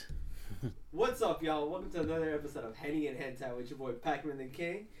What's up, y'all? Welcome to another episode of Henny and Hentai with your boy Pac-Man the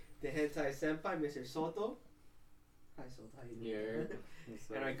King, the Hentai Senpai, Mr. Soto. Hi, Soto. How you doing?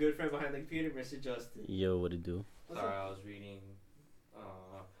 Yeah. And our good friend behind the computer, Mr. Justin. Yo, what it do? Sorry, I was reading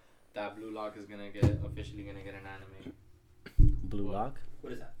that Blue Lock is officially gonna get an anime. Blue Lock?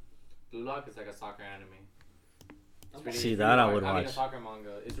 What is that? Blue Lock is like a soccer anime. Okay. See, that I would I mean, watch. a soccer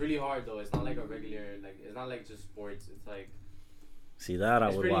manga. It's really hard though. It's not like a regular, it's not like just sports. It's like. See, that I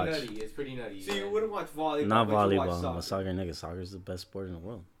It's would pretty watch. nutty. It's pretty nutty. So you wouldn't watch volleyball, Not but you watch volleyball. soccer. I'm a soccer nigga. Soccer is the best sport in the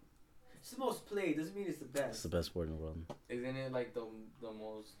world. It's the most played. Doesn't mean it's the It's best. the best sport in the world. Isn't it like the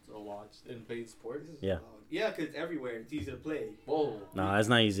most watched and played sport? Yeah. Yeah, because it's everywhere. It's easy to play. Whoa. Nah, it's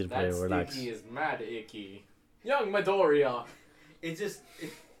not easy to play. That Relax. sticky is mad icky. Young Midoriya. It's just...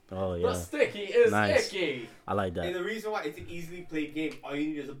 Oh, The yeah. sticky is Nice. icky. I like And that. the reason why it's an easily played game, all you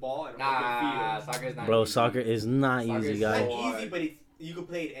need is a ball and a Nah, fucking field. soccer's not Bro, easy. soccer is not Soccer easy, is guys. It's so not hard. easy, but you can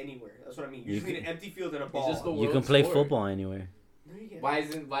play it anywhere. That's what I mean. You You just need an empty field and a It's ball. just the You can world play sport. football anywhere. No, you can't. Why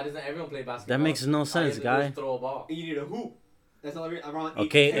doesn't everyone play basketball? That makes no All you sense, have to do guy. is throw a ball. And you need a hoop. That's all around.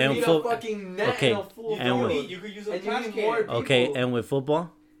 Okay, You and need fo- a fucking net okay, and a full and field. with- You could use a And you trash need can. more people. Okay, and with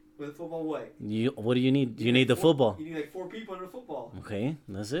football, With football, what? what do you need? You need the like football. You need like 4 people in a football. Okay,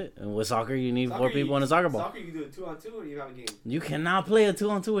 that's it. And with soccer, you need Soccer, 4 people in a soccer ball. Soccer, you can do it 2-on-2 and you have a game. You cannot play a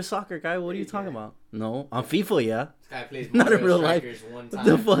 2-on-2 with soccer, guy. What are you Yeah, talking you can. about? No, on FIFA, yeah. This guy plays Not in Mario real life. Strikers one What time.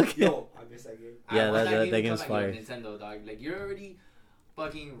 the fuck? Yo, I missed that game. Yeah, I want that game game's to come out, yo, fire. Nintendo, dog. Like, you're already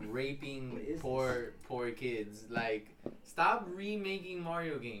fucking raping What is poor kids. Like, stop remaking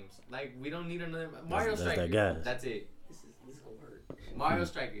Mario games. Like, we don't need another Mario that's that Strikers. gas. That's it. This is gonna hurt. Mario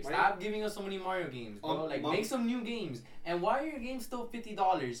Strikers. Mario- Stop giving us so many Mario games, bro. Like, Mom- make some new games. And why are your games still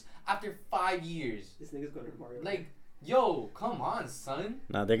 $50 after 5 years? This nigga's going to Mario. Like, yo, come on, son.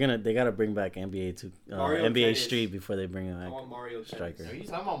 Nah, they gotta bring back NBA to Mario NBA Tennis. Street before they bring it I back. want Mario Striker. Are you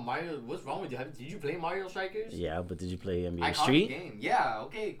talking about Mario? What's wrong with you? Did you play Mario Strikers? Yeah, but did you play NBA Iconic Street? game. Yeah,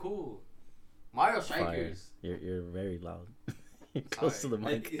 okay, cool. Mario Fire. Strikers. You're very loud. You're close to the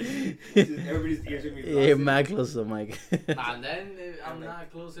mic. Everybody's ears are gonna be Yeah, you're blasted. mad close to the mic. Nah, then I'm not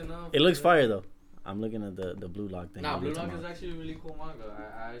close enough. It looks fire though. I'm looking at the Blue Lock thing. Nah, What are Blue you Lock talking is about? actually a really cool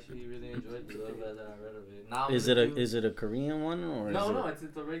manga. I actually really enjoyed the little bit that I read of it. Now Is it a Korean one or No, is no, it...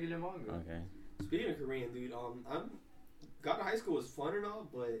 it's a regular manga. Okay. Speaking of Korean, dude, got to high school was fun and all,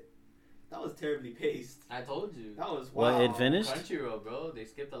 but that was terribly paced. I told you. That was Well, wow. it finished? Crunchyroll, bro. They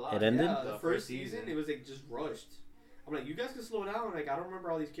skipped a lot. It ended? Yeah, the first season, it was like just rushed. I'm like, you guys can slow down. Like, I don't remember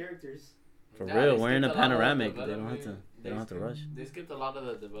all these characters. For Yeah, real, they we're in a skipped lot of panoramic. They don't have development. to. They don't have to rush. They skipped a lot of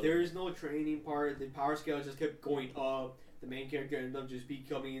the development. There is no training part. The power scale just kept going up. The main character ended up just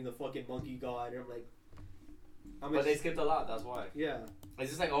becoming the fucking monkey god. And I'm like, But they skipped a lot. That's why. yeah, It's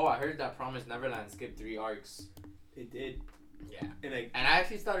just like, oh, I heard that Promised Neverland skipped 3 arcs. it did. Yeah. And like, And I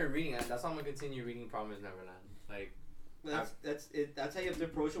actually started reading it. That's how I'm gonna continue reading Promised Neverland. Like, that's it. That's how you have to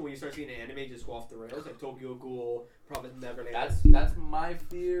approach it when you start seeing an anime just go off the rails, like Tokyo Ghoul, Promised Neverland. that's my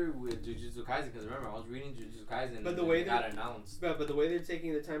fear with Jujutsu Kaisen. Because remember, I was reading Jujutsu Kaisen, But the and way it got announced. But the way they're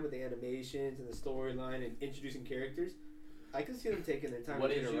taking the time with the animations and the storyline and introducing characters, I can see them taking their time. What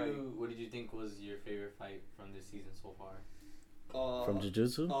to did get it right. What did you think was your favorite fight from this season so far? From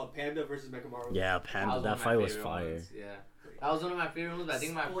Jujutsu? Panda versus Mechamaru. Yeah, Panda. one That of my fight was favorite fire. ones, yeah, that was one of my favorite ones. But I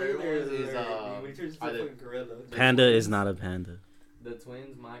think my Spoiler favorite ones is alert, when he turns into are a the- fucking gorilla. Panda is not a panda. the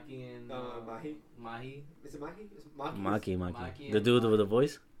twins Maki and Mahi. Mahi. Is it Mahi? Is Maki? Maki. Maki The and dude Maki. with the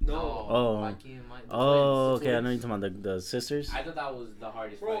voice? No. Oh. Maki and Maki. Oh, twins, the okay. I know twins. you're talking about the sisters. I thought that was the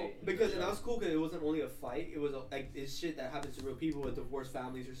hardest Bro, fight. because and that was cool because it wasn't only a fight. It was like it's shit that happens to real people with divorced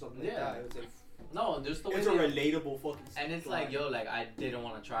families or something like Yeah. that. It was like No, just the way it's a they- relatable fucking. And it's like, yo, like I didn't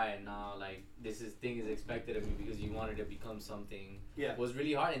want to try it now. Like thing is expected of me because you wanted to become something. Yeah. Was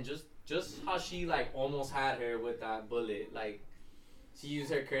really hard, and just how she like almost had her with that bullet. Like she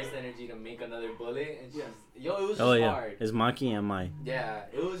used her cursed energy to make another bullet, and she's yo, it was just Oh yeah, hard. it's Maki and Mai. Yeah,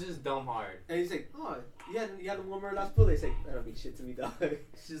 it was just dumb hard. And he's like, oh, you had one more last bullet. He's like, that don't mean shit to me, dog.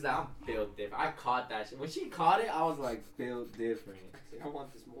 She's like, I'm built different. I caught that shit. When she caught it, I was like, built different. He's like, I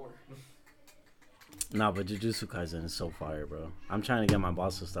want this more. Nah, but Jujutsu Kaisen is so fire, bro. I'm trying to get my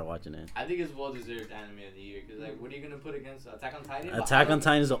boss to start watching it. I think it's well deserved anime of the year because like, what are you gonna put against Attack on Titan? Attack on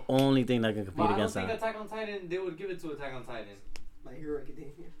Titan is the only thing that can compete But I don't against think that. Attack on Titan they would give it to Attack on Titan. My Hero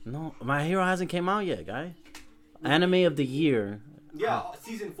Academia. No, My Hero hasn't came out yet, guy. Anime of the year. Yeah,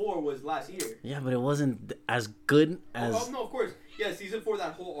 season 4 was last year. Yeah, but it wasn't as good as. Oh no, of course. Yeah, season 4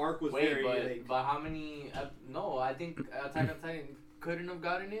 that whole arc was Wait, very like. but how many? No, I think Attack on Titan couldn't have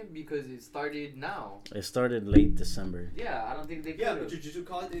gotten it because it started now. It started late December. Yeah, I don't think they could Yeah, have. but Jujutsu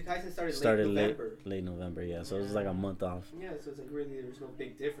Kaisen started late Started November. late November, yeah. So it was like a month off. Yeah, so it's like really there's no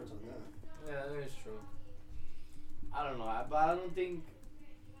big difference on that. Yeah, that is true. I don't know, but I don't think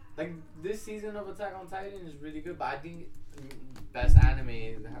like this season of Attack on Titan is really good. But I think best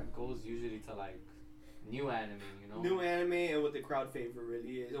anime goes usually to like new anime, you know. New anime and what the crowd favor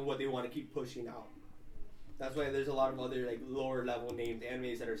really is and what they want to keep pushing out. That's why there's a lot of other like lower level named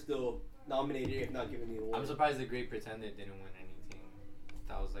animes that are still nominated if not given the award. I'm surprised The Great Pretender didn't win anything.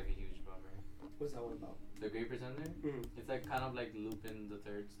 That was like a huge bummer. What's that one about? The Great Pretender? Mm-hmm. It's like kind of like Lupin the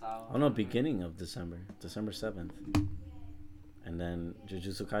Third style. Oh no, beginning of December 7th. And then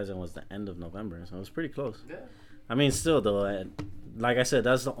Jujutsu Kaisen was the end of November, so it was pretty close. Yeah. I mean, still though, like I said,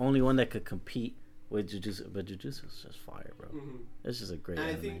 that's the only one that could compete with Jujutsu. But Jujutsu is just fire, bro. Mm-hmm. It's just a great And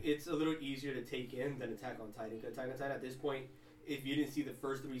anime. I think it's a little easier to take in than Attack on Titan. Because Attack on Titan at this point, if you didn't see the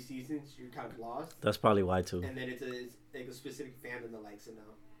first 3 seasons, you're kind of lost. That's probably why too. And then it's like a specific fandom that likes it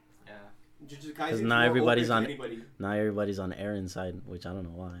now. Yeah. Jujutsu Because Kaisen not everybody's on anybody. Now everybody's on Aaron's side, which I don't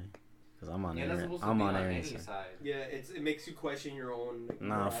know why. Because I'm on You're not Aaron. supposed to I'm be on on Aaron's any side. side. Yeah, it makes you question your own. Like,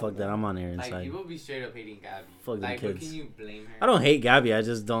 Nah, morale fuck that. now. I'm on Aaron's Like side. you will be straight up hating Gabby. Fuck them like, what kids. can you blame her? I don't hate Gabby. I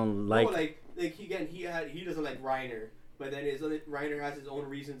just don't like. No, like he doesn't like Reiner, but then Reiner has his own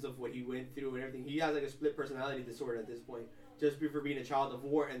reasons of what he went through and everything. He has like a split personality disorder at this point, just for being a child of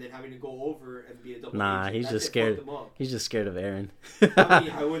war and then having to go over and be a double Nah, agent. he's That just shit scared. fucked him up. He's just scared of Aaron. I mean,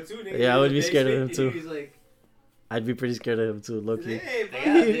 I would too. Nigga. Yeah, I would be He's scared of him basement, too. He's like, I'd be pretty scared of him too, Loki. hey, bro.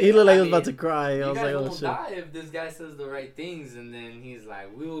 Yeah, He looked like he was I about to mean, cry. I You was guys like, oh won't shit. die if this guy says the right things, and then he's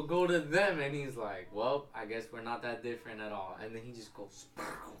like, "We will go to them," and he's like, "Well, I guess we're not that different at all," and then he just goes,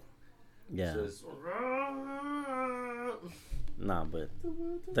 Yeah. just, Nah, but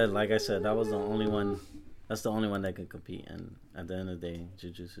that, like I said, that was the only one. That's the only one that could compete. And at the end of the day,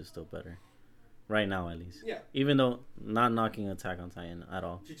 Jujutsu is still better. Right now, at least. Yeah. Even though not knocking Attack on Titan at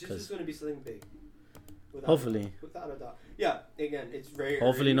all. Jujutsu's going to be something big. Hopefully. Without a doubt. Yeah, again, it's very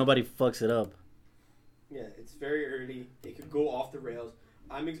Hopefully early. nobody fucks it up. Yeah, it's very early. It could go off the rails.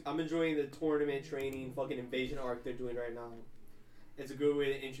 I'm enjoying the tournament training fucking invasion arc they're doing right now. It's a good way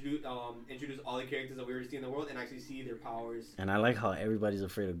to introduce all the characters that we already see in the world and actually see their powers. And I like how everybody's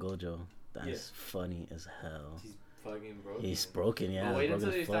afraid of Gojo. That's funny as hell. he's fucking broken. He's broken, yeah. But wait broken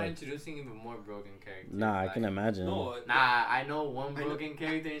until they as start fuck. introducing even more broken characters. Nah, I like, can imagine. No, Nah, I know one broken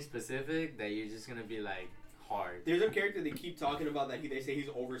character in specific that you're just gonna be like hard. there's a character they keep talking about that they say he's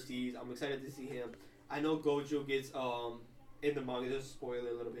overseas. I'm excited to see him. I know Gojo gets in the manga, just spoiler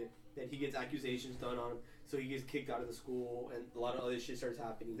a little bit, that he gets accusations done on him, so he gets kicked out of the school, and a lot of other shit starts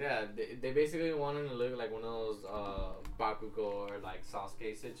happening. Yeah, they basically want him to look like one of those Bakugo or like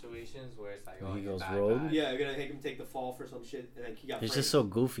Sasuke situations where it's like, oh, He you're goes bad rogue? guy. Yeah, they're gonna make him take the fall for some shit, and like he got. He's framed. just so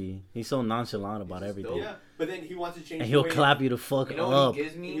goofy. He's so nonchalant about He's just everything. dope. Yeah, but then he wants to change. And he'll the way, clap you the fuck You know up. what he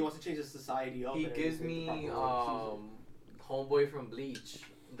gives and me? he wants to change the society up. He and gives everything, me the proper way. homeboy from Bleach,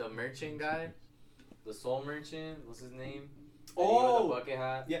 the merchant guy, the soul merchant. What's his name? Oh! The bucket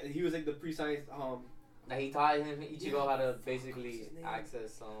hat. Yeah, he was like the pre-science. That he taught him Ichigo how to What's basically his name?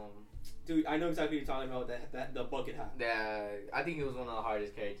 access Dude, I know exactly what you're talking about. That the bucket hat. Yeah, I think he was one of the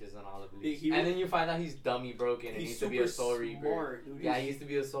hardest characters in all of Bleach. He and was- then you find out he's dummy broken and he He's used to be super a soul reaper. smart, dude. Yeah, he used to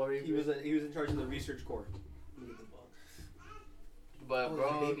be a soul reaper. He was in charge of the research corps. But Oh, there's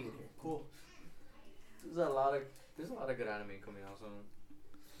a bro, baby in here. Cool. there's a lot of good anime coming out soon.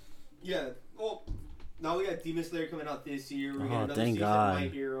 Yeah. Well, now we got Demon Slayer coming out this year. We got Oh, another thank season of God. My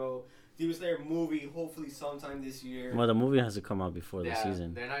Hero. Demon Slayer movie, hopefully sometime this year. Well, the movie has to come out before the Yeah,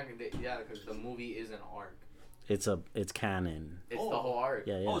 season. they're not. Because the movie is an arc. It's canon. It's Oh. the whole arc.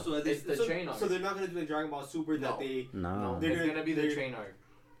 Yeah, yeah. Oh, so It's the train arc. So they're not gonna do like Dragon Ball Super that No. they. No. They're It's gonna- gonna be the they're- train arc.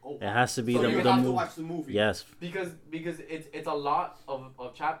 Oh, It has to be so the you the have to movie. watch the movie. Yes. Because it's a lot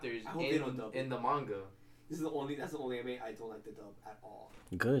of chapters I hope they don't dub it. in the manga. That's the only anime I don't like the dub at all.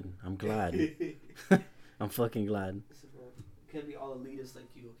 Good. I'm glad. I'm fucking glad. Can't be all elitist like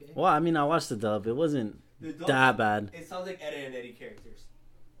you, okay? Well, I mean, I watched the dub. It wasn't The dub, that bad. It sounds like Ed and Eddie characters.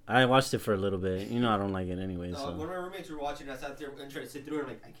 I watched it for a little bit. You know, I don't like it anyway. One So of my roommates were watching. I sat there and tried to sit through it. I'm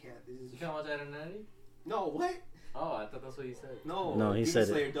like, I can't. This is You can't watch that in Eddie? no what? Oh, I thought that's what you said. No, No, he Demon said it.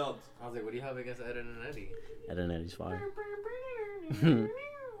 Slayer dubbed. I was like, what do you have against Ed and Eddie? Ed and Eddie's fire.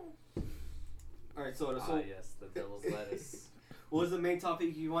 All right, so Yes, the devil's lettuce. what was the main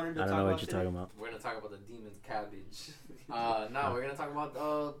topic you wanted to I talk don't know about? what you're talking about. We're gonna talk about the demon's cabbage. No, we're gonna talk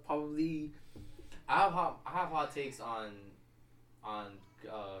about probably. I have hot takes on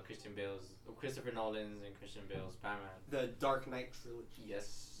Christopher Nolan's and Christian Bale's Batman. The Dark Knight Trilogy.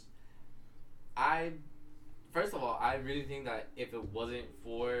 Yes. I first of all, I really think that if it wasn't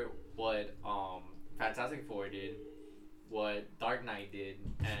for what Fantastic Four did, what Dark Knight did,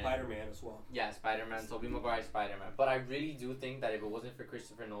 and Spider-Man as well. Yeah, Spider-Man, Tobey Maguire's Spider-Man. But I really do think that if it wasn't for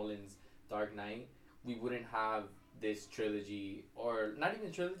Christopher Nolan's Dark Knight, we wouldn't have this trilogy, or not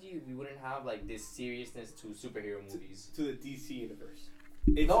even trilogy, we wouldn't have like this seriousness to superhero movies. To the DC universe.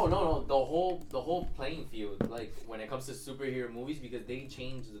 No, the whole playing field, like when it comes to superhero movies, because they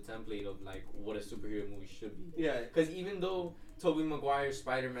changed the template of like what a superhero movie should be. Yeah. Because even though Tobey Maguire's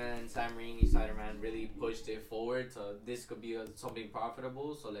Spider-Man, Sam Raimi's Spider-Man really pushed it forward to this could be something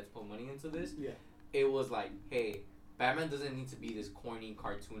profitable, so let's put money into this. Yeah. It was like, hey, Batman doesn't need to be this corny,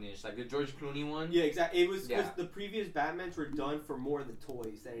 cartoonish, like the George Clooney one. Yeah, exactly. It was because the previous Batmans were done for more of the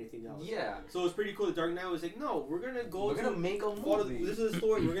toys than anything else. Yeah. So it was pretty cool. The Dark Knight was like, no, we're gonna make a movie. This is the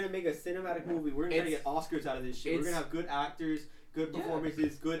story. We're gonna make a cinematic movie. We're gonna try to get Oscars out of this shit. We're gonna have good actors, good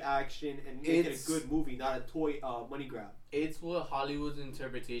performances, good action, and make it a good movie, not a toy money grab. It's what Hollywood's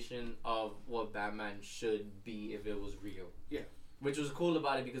interpretation of what Batman should be if it was real. Yeah. Which was cool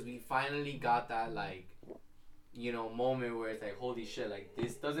about it because we finally got that like, you know, moment where it's like, holy shit, like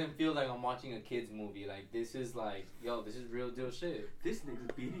this doesn't feel like I'm watching a kid's movie. Like this is like, yo, this is real deal shit. This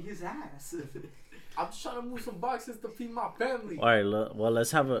nigga's beating his ass. I'm just trying to move some boxes to feed my family. All right, well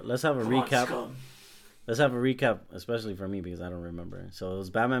let's have a recap. Let's have a recap, especially for me because I don't remember. So it was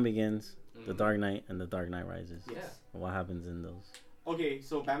Batman Begins, The Dark Knight, and The Dark Knight Rises. Yes. What happens in those? Okay,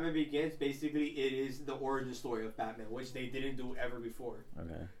 so Batman Begins, basically it is the origin story of Batman, which they didn't do ever before.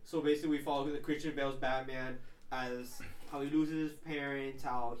 Okay. So basically we follow the Christian Bale's Batman as how he loses his parents,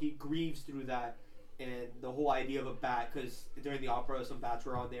 how he grieves through that, and the whole idea of a bat, because during the opera some bats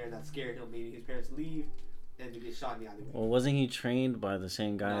were on there and that scared him, meaning his parents leave and they get shot in the alleyway. Well, wasn't he trained by the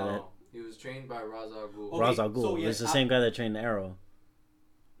same guy that... He was trained by Ra's al Ghul. Okay, Ra's al Ghul. so yes, it's the same guy that trained Arrow.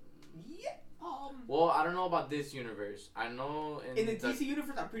 Yeah. Well, I don't know about this universe. I know in the DC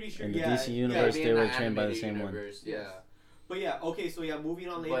universe, I'm pretty sure. In the DC universe, they were trained by the same universe, one. Yeah. But yeah, okay, so yeah, moving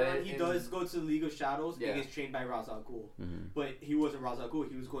on later on, he does go to the League of Shadows and gets trained by Ra's al Ghul. Mm-hmm. But he wasn't Ra's al Ghul,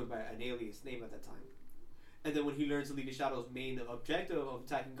 he was going by an alias name at that time. And then when he learns the League of Shadows' main objective of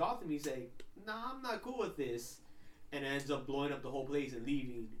attacking Gotham, he's like, nah, I'm not cool with this. And ends up blowing up the whole place and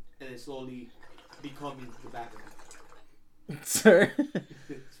leaving, and then slowly becoming the Batman. Sir?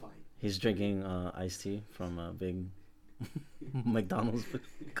 It's fine. He's drinking iced tea from a big McDonald's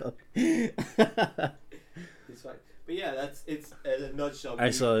cup. It's fine. But yeah, it's in a nutshell.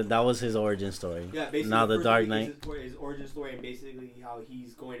 Alright, so that was his origin story. Yeah, basically. Now the Dark Knight. His origin story and basically how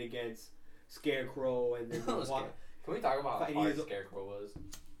he's going against Scarecrow and then. Can we talk about how hard Scarecrow was?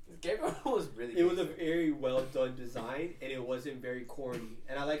 Scarecrow was really. It was a very well done design and it wasn't very corny.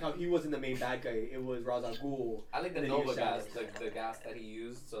 And I like how he wasn't the main bad guy. It was Ra's al Ghul. I like the Nova gas, the gas that he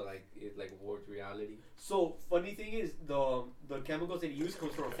used, so like it like warped reality. So funny thing is the chemicals that he used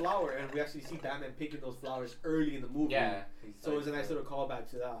comes from a flower, and we actually see Batman picking those flowers early in the movie. Yeah. So it was a nice little callback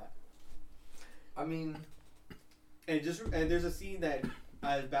to that. I mean, and there's a scene that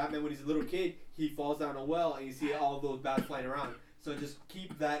as Batman when he's a little kid, he falls down a well and you see all those bats flying around. So just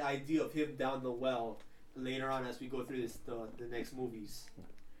keep that idea of him down the well later on as we go through the next movies.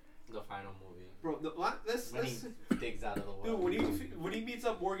 The final movie. Bro, let's he digs out of the well. Dude, when he meets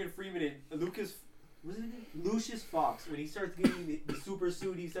up Morgan Freeman and Lucius Fox, when he starts getting the super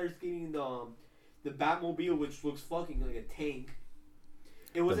suit, he starts getting the Batmobile, which looks fucking like a tank.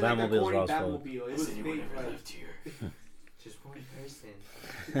 It wasn't like a corny Batmobile. It was made like just one person.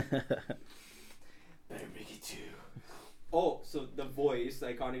 Better make it two. Oh, so the voice,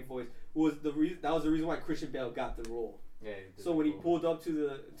 the iconic voice, was the reason. That was the reason why Christian Bale got the role. Yeah. So when he pulled up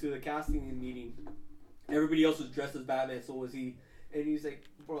to the casting meeting, everybody else was dressed as Batman. So was he, and he's like,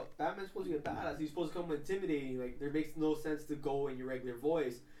 "Bro, Batman's supposed to be a badass. He's supposed to come intimidating. Like there makes no sense to go in your regular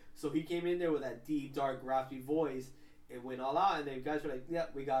voice." So he came in there with that deep, dark, raspy voice and went all out. And then guys were like,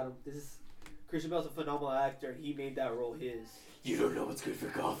 "Yep, we got him. This is Christian Bale's a phenomenal actor. He made that role his." You don't know what's good for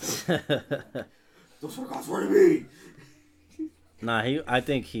Gotham. Those forecasts were to me. Nah, I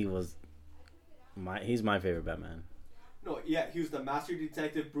think he's my favorite Batman. No, yeah, he was the master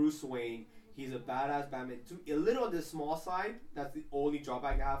detective Bruce Wayne. He's a badass Batman. A little on the small side. That's the only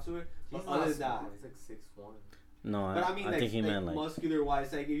drawback I have to it. But other than that, he's like 6'1". No, but I mean, I think he meant like muscular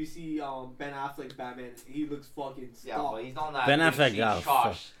wise. Like if you see Ben Affleck's Batman, he looks fucking stuffed. Yeah, but he's on that. Ben Affleck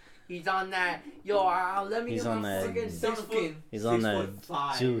got. He's on that. Yo, let me. He's on that. He's on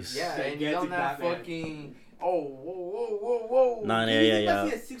that juice. Yeah, and he's on that Batman. Fucking. Oh, whoa. Nah, yeah.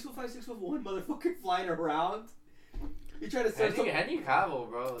 He's 6'5", 6'1" motherfucker flying around. You try to serve Henry Cavill,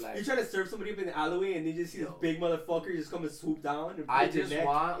 bro. Like, you try to serve somebody up in the alleyway, and they just see this big motherfucker just come and swoop down. And I just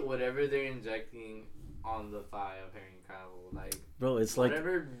want whatever they're injecting on the thigh of Henry Cavill. Like, bro, it's like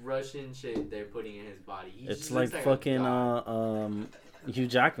whatever Russian shit they're putting in his body. He it's just like looks fucking a Hugh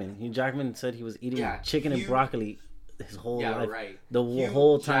Jackman. Hugh Jackman said he was eating chicken and broccoli his whole life. Right. The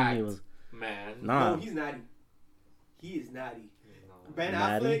whole time he was. Man. Nah. No, he's natty. He is natty. No. Ben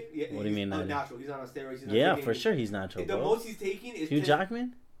Natty? Affleck, yeah, What do you mean natty? Natural. He's not on steroids. He's not Yeah, taking for any- sure he's natural, The bro. most he's taking is Hugh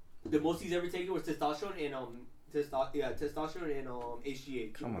Jackman? the most he's ever taken was testosterone and testosterone and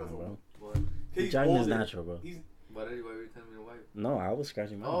HGH. Come on, bro. What? Hugh Jackman's natural, bro. What are you telling me to wipe? No, I was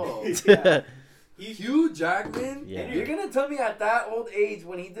scratching my Oh. head. He's Hugh Jackman? Yeah. You're gonna tell me at that old age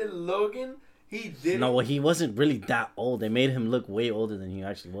when he did Logan, he did No, well, he wasn't really that old. They made him look way older than he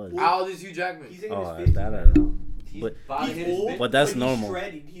actually was. How old is Hugh Jackman? He's in Oh, his 50s that I right don't now. He's but- about to He's hit his old, bit. But that's he's normal.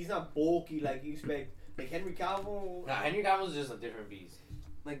 shredded. He's not bulky like you expect. Like Henry Cavill. Nah, Henry Cavill's just a different beast.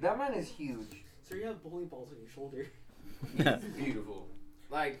 Like, that man is huge. So you have bowling balls on your shoulder. He's beautiful.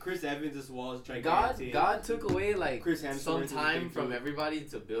 Like, Chris Evans as well as gigantic. God took away, like, Chris Hemsworth some is a time big from dude. everybody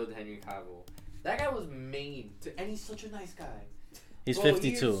to build Henry Cavill. That guy was made to, and he's such a nice guy. He's Bro, he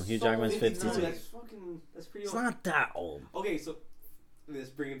 52. is Hugh so Jackman's 52. 52. That's pretty It's old. not that old. Okay, so let's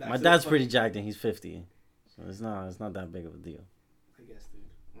bring it back. My to dad's the pretty fucking- jacked and he's 50. So it's not that big of a deal. I guess, dude.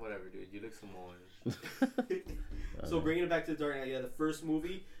 Whatever, dude. You look Samoan. So bringing it back to the Dark Knight, yeah, the first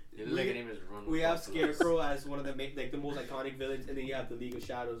movie, You look like your name is Ron. we have Scarecrow as one of the the most iconic villains, and then you have the League of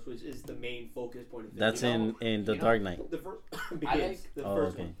Shadows, which is the main focus point of the That's film. in The you know- Dark Knight. The first I begins. like- The Oh,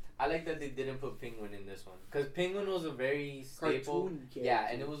 first okay. one. I like that they didn't put Penguin in this one, because Penguin was a very staple. Cartoon Yeah,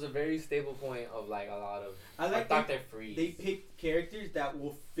 character. and it was a very stable point of like a lot of. I like Dr. Freeze. They pick characters that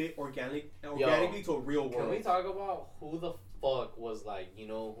will fit organically to a real world. Can we talk about who the fuck was like, you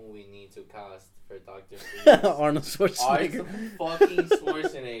know who we need to cast for Dr. Freeze? Arnold Schwarzenegger. Arnold fucking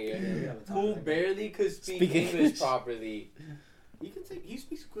Schwarzenegger, Yeah, we have a top who guy. barely could speak Speak English English. properly. He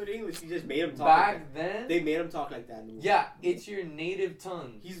speaks good English. He just made him talk. Back like that. then, They made him talk like that. In the movie. yeah, it's your native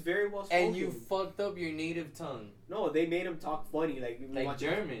tongue. He's very well spoken. And you fucked up your native tongue. No, they made him talk funny, like we Like want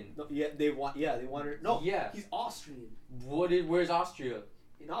German. No, they wanted. No, Yeah. he's Austrian. Where's Austria?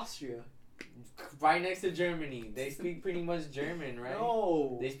 In Austria. Right next to Germany. They speak pretty much German, right?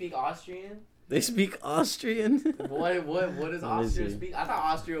 No. They speak Austrian? They speak Austrian. What does Let me Austria see. speak? I thought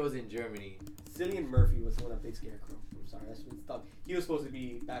Austria was in Germany. Cillian Murphy was the one that played Scarecrow. I'm sorry, that's what stuff. He was supposed to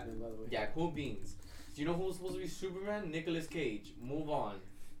be Batman, by the way. Yeah, cool beans. Do you know who was supposed to be Superman? Nicolas Cage. Move on.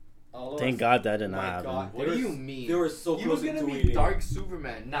 Although Thank I- God that did Oh not my happen. God. What They do were- you mean? They were so He close was gonna to be doing it. Dark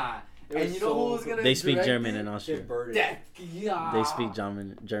Superman. Nah. They were And you know who was gonna They speak direct German it? in Tim Austria. Burton. That, yeah. They speak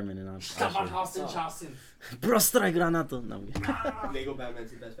German in Austria. Schaffen. Prostra granato. No. Lego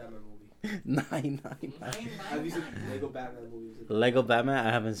Batman's the best Batman movie. Nine. Have you seen Lego Batman movies? Lego Batman?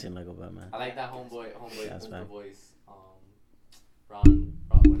 I haven't seen Lego Batman. I like that homeboy That's the fine. voice. Ron,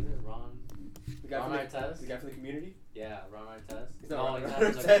 what is it? Ron The guy Ron from Artest? the guy from the Community? Yeah, Ron Artest. He's No, not he's Ron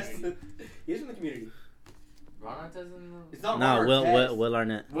not from the Artest. community. He's from the Community. Ron Artest in the... It's not No, Ron Artest. Will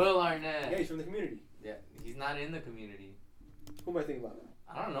Arnett. Will Arnett. Yeah, he's from the Community. Yeah, he's not in the community. Who am I thinking about?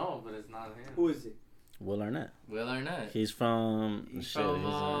 I don't know, but it's not him. Who is it? Will Arnett. Will Arnett. He's from. He's shit,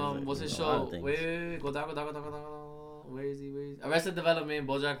 from, he's, what's his a lot show? of things. Wait, go down. Where is he? Arrested Development,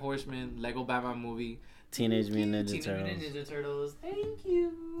 BoJack Horseman, Lego Batman movie. Teenage Mutant Ninja Teenage Turtles. Mutant Ninja Turtles. Thank you.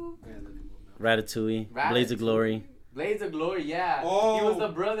 Yeah, look at him now. Ratatouille. Blades of Glory. Blades of Glory, yeah. Oh. He was the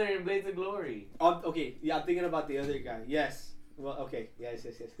brother in Blades of Glory. Okay, yeah, I'm thinking about the other guy. Yes. Well, okay. Yes.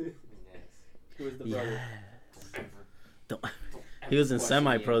 Yes. Who was the brother? Yeah. Don't- He was in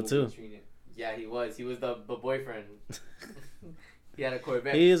Semi-Pro, too. Yeah, he was. He was the boyfriend. He had a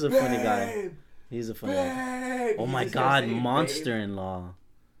Corvette. He is a funny guy. He's a funny guy. Babe! Oh He my just kept God, saying, Monster babe. in Law.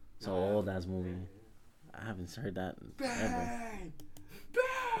 So Nah. old ass movie. I haven't heard that ever.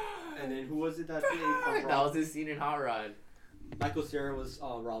 And then who was it that played That was his scene in Hot Rod. Michael Cera was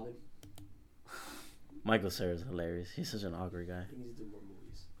Robin. Michael Cera's hilarious. He's such an awkward guy. He needs to do more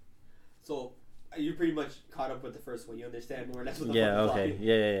movies. So you pretty much caught up with the first one. You understand more or less what the Yeah, fuck okay. is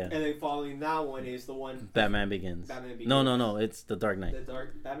Yeah. And then following that one is the one Batman Begins. Batman Begins. No. It's The Dark Knight. The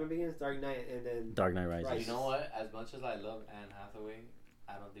Batman Begins, Dark Knight, and then Dark Knight Rises. Right. You know what? As much as I love Anne Hathaway,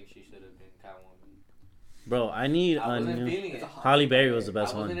 I don't think she should have been Catwoman. Bro, I need I a wasn't new. feeling it. It's a hot- Holly Berry was the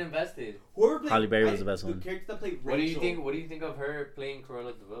best I wasn't one. invested. whoever played Halle Berry was the best one. The character that played Rachel. What do you think? What do you think of her playing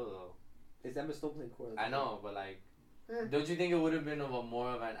Cruella de Vil though? Is Emma Stone playing Cora? I know, but like, Eh. don't you think it would have been of a more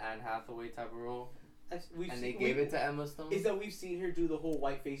of an Anne Hathaway type of role? And they gave it to Emma Stone. Is that we've seen her do the whole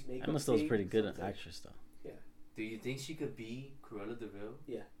white face makeup? Emma Stone's thing, pretty good so at it's like- actress though. Do you think she could be Cruella de Vil?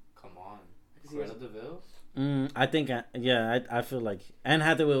 Yeah. Come on, I can see Cruella de Vil. I think, I feel like Anne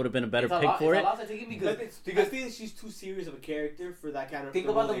Hathaway would have been a better pick for it. Because I think she's too serious of a character for that kind of. Think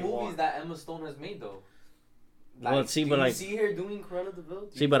about the movies that Emma Stone has made, though. Like, well, see, but like, see her doing Cruella de Vil?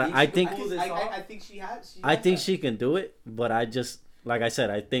 See, but I think I think she can do it. But I just, like I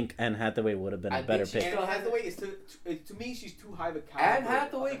said, I think Anne Hathaway would have been a better pick. Anne Hathaway is to me, she's too high of a caliber. Anne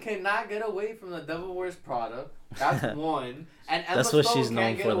Hathaway cannot get away from The Devil Wears Prada. That's one. And Emma That's what Stone she's known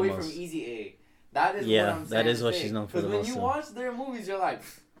can't get for the away most. from Easy A. That is what I'm saying. That is what she's known for the most. Because when you watch their movies, you're like,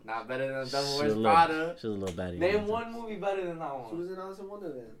 not better than The Devil Wears Prada. Prada. She's a little baddie. Name one movie better than that one. She was in Alice in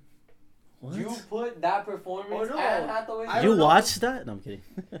Wonderland. What? You put that performance, Anne Hathaway. You watched that? No, I'm kidding.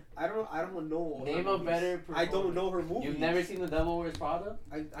 I don't know. Name a better performance. I don't know her movies. You've never seen The Devil Wears Prada?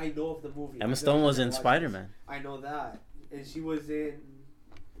 I know of the movie. Emma Stone was in Spider-Man. I know that, and she was in.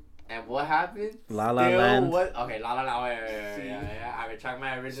 And what happened? La La Land. Okay, La La Land. Wait. I retract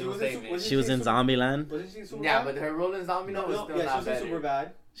my original statement. She was in Zombieland. Wasn't she in Superbad? Yeah, but her role in Zombieland was still not better. She was in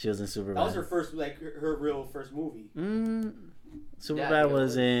Superbad. She was in Superbad. That was her first, her real first movie. Superbad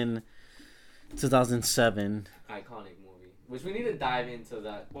was in 2007. Iconic movie. Which we need to dive into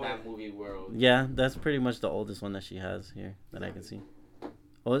that movie world. Yeah, that's pretty much the oldest one that she has here that I can see.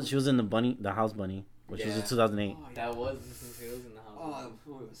 Oh, she was in the House Bunny, which was in 2008. That was she was in the House. Oh, that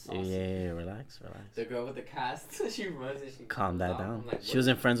movie was saucy. Yeah, relax. The girl with the cast, she runs and she calm that down. Like, she was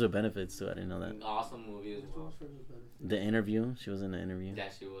in Friends with Benefits too. I didn't know that. Awesome movie as well. The Interview. She was in The Interview. Yeah,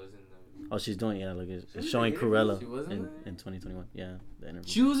 she was in the. Oh, she's doing look, it's showing Cruella in 2021. Yeah, The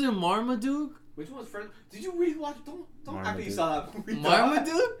Interview. She was in Marmaduke. Which one was Friends? Did you really watch? Don't act like you saw that movie.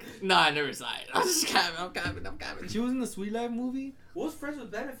 Marmaduke? No, I never saw it. I'm just capping. She was in the Sweet Life movie. What was Friends with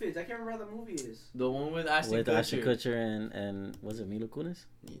Benefits? I can't remember how the movie is. The one with Ashton Kutcher and was it Mila Kunis?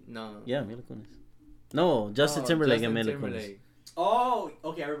 No. Yeah, Mila Kunis. No, Justin Timberlake and Mila Kunis. Oh,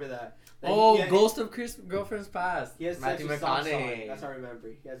 okay, I remember that. Ghost of Girlfriend's Past. He has Matthew McConaughey. That's how I remember.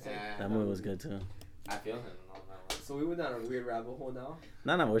 That movie was good too. I feel him. So we went down a weird rabbit hole now.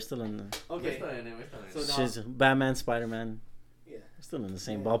 No, we're still in the. Okay. We're still in it. So she's Batman, Spider-Man. Yeah. We're still in the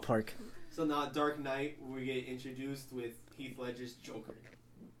same ballpark. So now Dark Knight, we get introduced with Heath Ledger's Joker.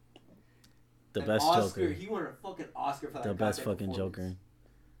 The best Joker. He won a fucking Oscar for that. The best fucking Joker.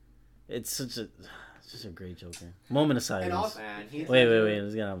 It's such a great Joker. Moment of silence. And also, wait.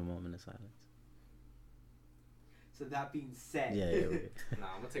 Let's get have a moment of silence. So that being said, Nah,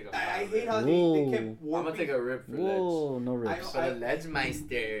 I'm gonna take a. I hate how they kept warping. I'm gonna take a rip for Whoa, no rips. For the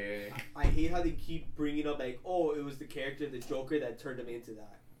Ledgemeister. I hate how they keep bringing up it was the character, the Joker, that turned him into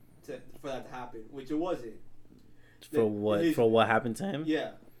that, for that to happen, which it wasn't. For what happened to him?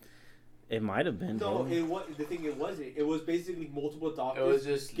 Yeah. It might have been. No, it wasn't. It was basically multiple doctors it was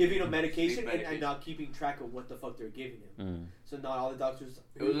just giving him medication and not keeping track of what the fuck they're giving him. So not all the doctors.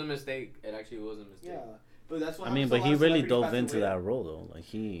 It was a mistake. It actually was a mistake. Yeah. But that's what but he really dove into that role though. Like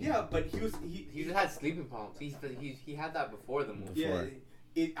he. Yeah, but he just had sleeping problems. He had that before the movie.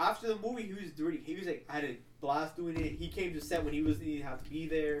 Yeah, after the movie, he was like, I had a blast doing it. He came to set when he didn't have to be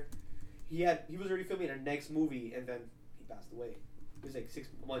there. He was already filming the next movie, and then he passed away. It was like 6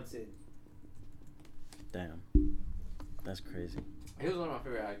 months in. Damn, that's crazy. He was one of my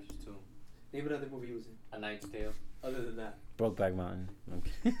favorite actors too. Name another movie he was in. A Knight's Tale. Other than that. Brokeback Mountain.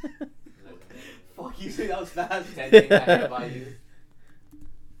 Okay. Fuck you, that was fast. 10 things I hate about you.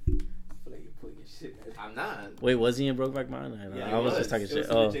 I feel like you're pulling your shit, man. I'm not. Wait, was he in Brokeback Mountain? I was just talking shit.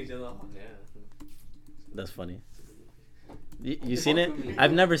 Oh, yeah. That's funny. You seen it?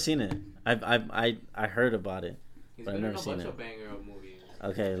 I've never seen it. I heard about it, but I've never seen it.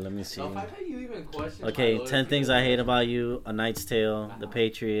 Okay, let me see. Okay, 10 Things I Hate About You, A Knight's Tale, The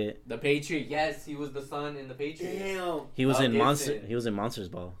Patriot. The Patriot, yes, he was the son in The Patriot. Damn. He was in Monsters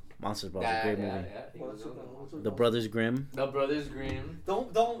Ball. Monsters Ball, a great movie. The Brothers Grimm. The Brothers Grimm.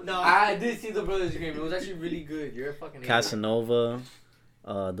 Don't no. I did see The Brothers Grimm. It was actually really good. You're a fucking Casanova.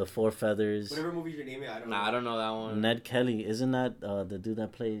 The Four Feathers. Whatever movie you're naming, I don't know. Nah, I don't know that one. Ned Kelly. Isn't that the dude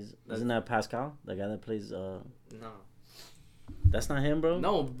that plays... Isn't that Pascal? The guy that plays... No. That's not him, bro?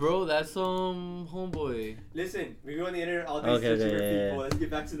 No, bro. That's Homeboy. Listen, we go on the internet all day searching for people. Let's get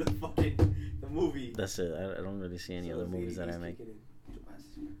back to the movie. That's it. I don't really see any other movies that I make.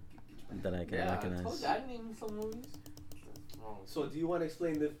 That I can recognize. I named some movies. Oh. So do you want to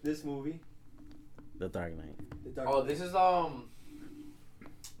explain this movie? The Dark Knight. This is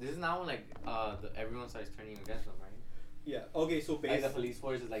now when everyone starts turning against them, right? Yeah. Okay. So basically, the police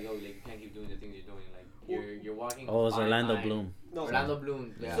force is like, yo, you can't keep doing the things you're doing. Like you're walking. Oh, it's Orlando Bloom. No, Orlando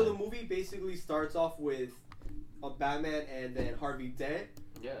Bloom. Yeah. So the movie basically starts off with a Batman and then Harvey Dent.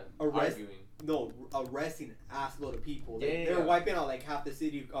 Yeah. Arresting an assload of people. They're wiping out like half the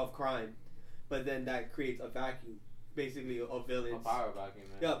city of crime. but then that creates a vacuum, basically of villains. A power vacuum,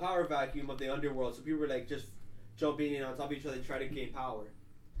 man. Yeah, a power vacuum of the underworld. So people were like just jumping in on top of each other, trying to gain power,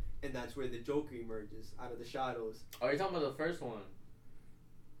 and that's where the Joker emerges out of the shadows. Oh, you're talking about the first one?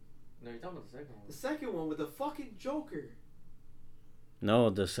 No, you're talking about the second one. The second one with the fucking Joker. No,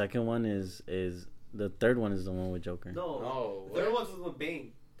 the second one is the third one is the one with Joker. No, the third one was with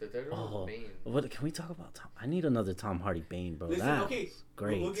Bane. The third one was Bane. What can we talk about? I need another Tom Hardy Bane, bro. Listen, That's okay,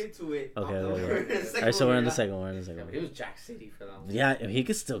 great. We'll get to it. Okay. Alright, so we're in the second one. He was Jack City for that one. Yeah, he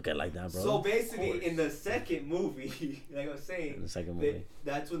could still get like that, bro. So basically, in the second movie, like I was saying, in the second movie,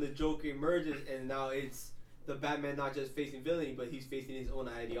 that's when the Joker emerges, and now it's the Batman not just facing villainy, but he's facing his own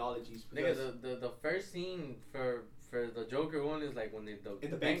ideologies. Because the first scene for the Joker one is like when they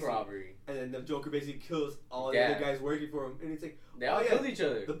in the bank robbery, and then the Joker basically kills all the other guys working for him, and it's like they all killed each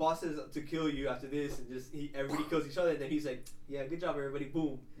other. The boss says to kill you after this, and just everybody kills each other, and then he's like, "Yeah, good job, everybody."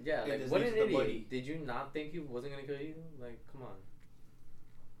 Boom. Yeah, like what an idiot! Did you not think he wasn't gonna kill you? Like, come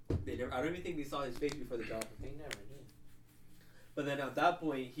on. They never. I don't even think they saw his face before the job. They never did. But then at that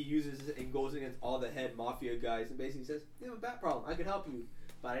point, he uses it and goes against all the head mafia guys and basically says, "You have a bat problem. I can help you,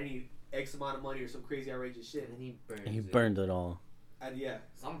 but I need X amount of money or some crazy outrageous shit." And he burned it all. And yeah.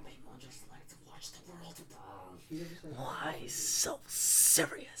 Some people just like to watch the world burn. Why so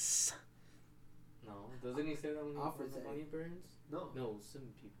serious? No, doesn't he say that when he burns? No. No, some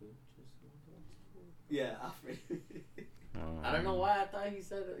people just want to watch the world burn. Yeah, Alfred. I don't know why I thought he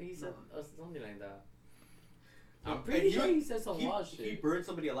said something like that. I'm pretty sure he said some wild shit. He burned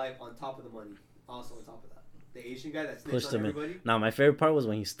somebody alive on top of the money. Also on top of that. The Asian guy that snitched on everybody. Nah, my favorite part was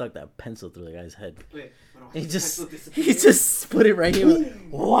when he stuck that pencil through the guy's head. Wait, he just put it right here.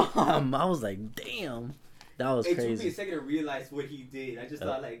 Wham! I was like, damn. That was crazy. It took me a second to realize what he did. I just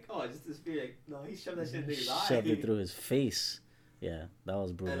thought like, oh, just this fear. Like, no, he shoved that shit in his eye. Shoved it through his face. Yeah, that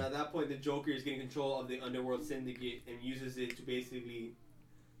was brutal. And at that point, the Joker is getting control of the underworld syndicate and uses it to basically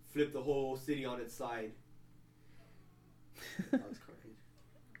flip the whole city on its side. That was crazy.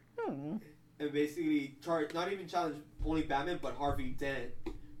 And basically, not even challenge only Batman, but Harvey Dent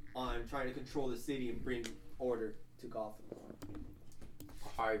on trying to control the city and bring order to Gotham.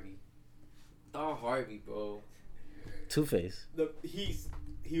 Harvey, bro. Two-Face.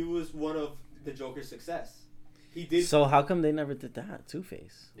 He was one of the Joker's success. He did. So how come they never did that?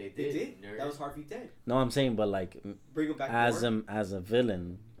 Two-Face. They did. That was Harvey Dent. No, I'm saying, but like, bring him back as a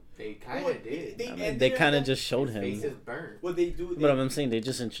villain. They kind of did. They kind of just showed him. His face is burnt. What they do? But I'm saying they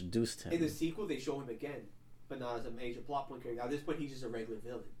just introduced him. In the sequel, they show him again, but not as a major plot point character. At this point, he's just a regular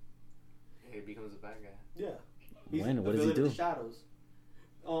villain. He becomes a bad guy. Yeah. He's what does he do? In the shadows.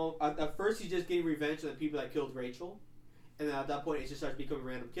 At first, he's just getting revenge on the people that killed Rachel, and then at that point, it just starts becoming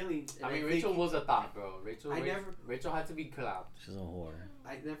random killings. I mean, Rachel was a thought, bro. Rachel had to be clapped. She's a whore.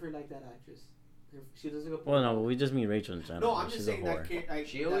 I never liked that actress. She doesn't go. Well, no, but we just mean Rachel in general. No, I'm just saying that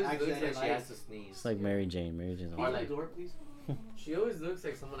she always looks like she has to sneeze. It's like Mary Jane. Mary Jane's or like door, please. She always looks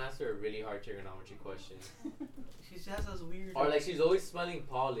like someone asked her a really hard trigonometry question. She just has those weird. Or like she's always smelling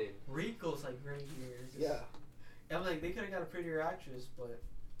pollen. Wrinkles like right here. Yeah. I'm like, they could have got a prettier actress, but.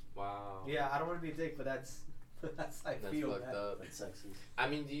 Wow. Yeah, I don't want to be a dick, but that's I feel fucked up. That's sexist. I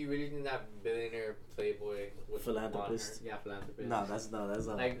mean, do you really think that billionaire playboy would philanthropist? Yeah, philanthropist. No, that's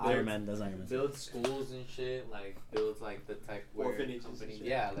like Iron Man. That's Iron Man. Builds schools and shit. Like builds like the tech orphanages company.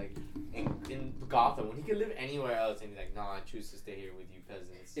 Yeah, like in Gotham, when he could live anywhere else, and he's like, nah, I choose to stay here with you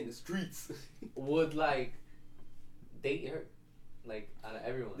peasants in the streets. Would like date her, like out of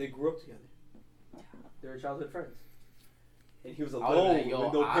everyone. They grew up together. They were childhood friends. And he was alone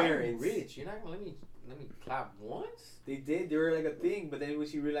with no parents. I'm rich. You're not gonna let me clap once? They did. They were like a thing, but then when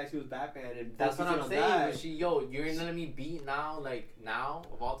she realized he was Batman, and that's what I'm saying. You're gonna let me beat now, like now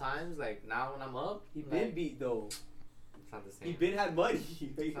of all times, like now when I'm up. He been beat though. It's not the same. He been had money.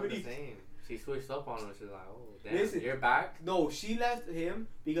 It's not the same. She switched up on him. She's like, oh damn, listen, you're back. No, she left him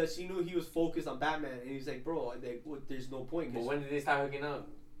because she knew he was focused on Batman, and he's like, bro, there's no point. But when did they start hooking up?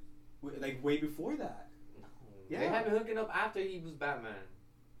 Like way before that. Yeah. They had been hooking up after he was Batman.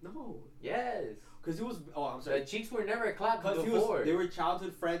 No. Yes. Because he was. Oh, I'm sorry. The cheeks were never clapped before. They were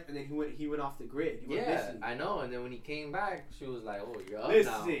childhood friends, and then he went off the grid. He went missing. I know. And then when he came back, she was like, "Oh, you're up now."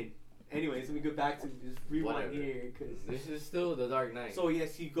 Listen. Anyways, let me go back to this rewind here, because this is still the Dark Knight. So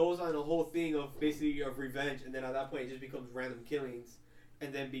yes, he goes on a whole thing of basically of revenge, and then at that point, it just becomes random killings,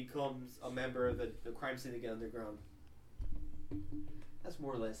 and then becomes a member of the crime syndicate underground. That's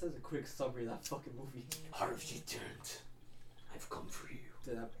more or less. That's a quick summary of that fucking movie. Harvey Dent, I've come for you. To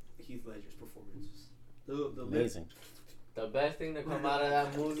that Heath Ledger's performance the amazing. The best thing to come out of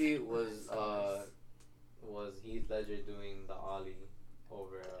that movie was Heath Ledger doing the ollie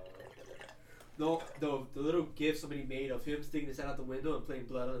over. the little gif somebody made of him sticking his head out the window and playing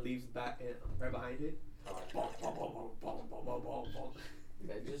blood on the leaves back and right behind it.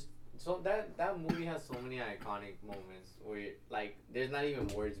 That movie has so many iconic moments where like there's not even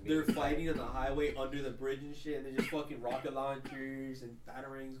words. They're fighting on the highway under the bridge and shit, and they're just fucking rocket launchers and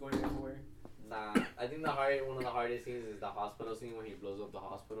batarangs going everywhere. Nah, I think one of the hardest scenes is the hospital scene when he blows up the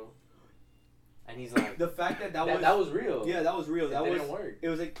hospital, and he's like the fact that was real. Yeah, that was real. That didn't work. It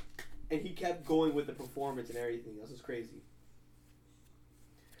was like, and he kept going with the performance and everything. That was crazy.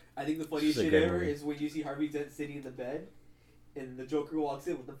 I think the funniest shit ever is when you see Harvey Dent sitting in the bed, and the Joker walks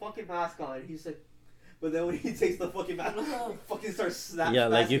in with the fucking mask on. And he's like, but then when he takes the fucking mask, fucking starts snapping. Yeah,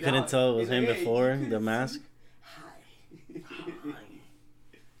 like you couldn't tell it was him before the mask. Hi.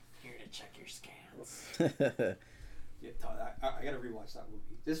 Here to check your scans. Yeah, I gotta rewatch that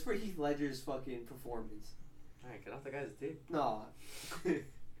movie just for Heath Ledger's fucking performance. Alright, get off the guy's dick. Nah.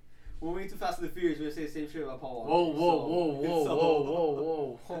 When we get to Fast and the Furious, we're gonna say the same shit about Paul Walker. Whoa.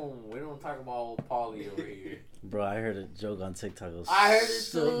 We don't talk about old Paulie over here. Bro, I heard a joke on TikTok. I heard it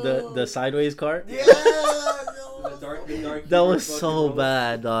too. The sideways cart? Yeah! The dark that was so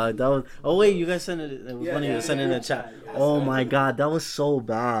bad, dog. That was. Oh wait, you guys sent it. It was funny. You sent it in the chat. Oh my god, that was so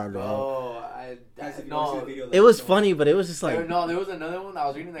bad, bro. No, it was funny, but it was just like. No, there was another one. I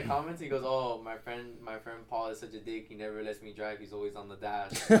was reading the comments. He goes, "Oh, my friend Paul is such a dick. He never lets me drive. He's always on the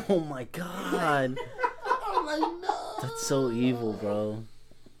dash." Oh my god. I'm like, no. That's so evil, bro.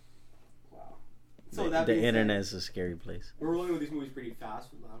 Wow. So the internet is a scary place. We're rolling with these movies pretty fast.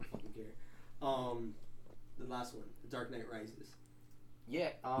 I don't fucking care. The last one, The Dark Knight Rises. Yeah.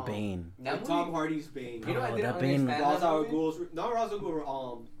 Bane. Tom Hardy's Bane. You know, I didn't Bane. understand Ra's al Ghul's, not Ra's al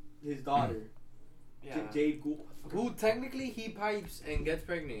Ghul, his daughter. Yeah. Jade Ghul. Who technically he pipes and gets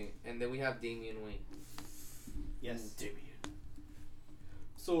pregnant, and then we have Damian Wayne. Yes. Damian.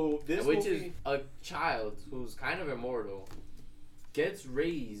 So this which is a child who's kind of immortal, gets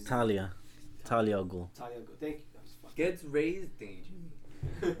raised. Talia al Ghul. Thank you. Gets raised.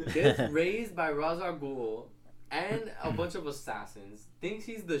 Gets raised by Ra's al Ghul and a bunch of assassins. Thinks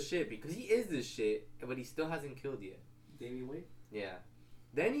he's the shit because he is the shit, but he still hasn't killed yet. Damian Wayne. Yeah.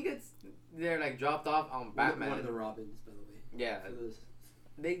 Then he gets like dropped off on Batman. One of the Robins, by the way. Yeah.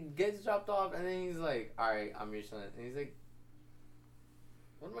 They gets dropped off, and then he's like, "All right, I'm your son," and he's like,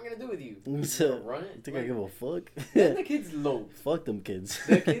 "What am I gonna do with you? Run it? You think I give a fuck?" Then the kid's low. Fuck them kids.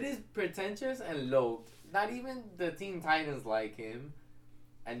 The kid is pretentious and low. Not even the Teen Titans like him.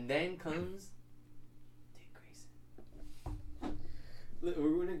 And then comes Dick Grayson.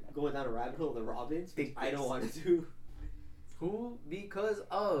 We're gonna go down a rabbit hole of the Robins. I don't want to do. Who, because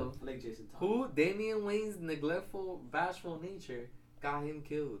of like Jason Todd. Who Damian Wayne's neglectful, bashful nature got him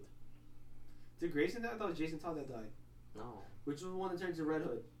killed. Did Grayson die? I thought it was Jason Todd that died. No. Which was the one that turned to Red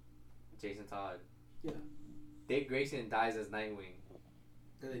Hood? Jason Todd. Yeah. Dick Grayson dies as Nightwing.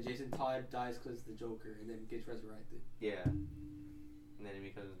 And then Jason Todd dies because the Joker, and then gets resurrected. Yeah. And then he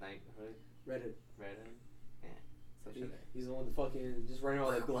becomes Red Hood. Red Hood. Yeah. He's the one that fucking just running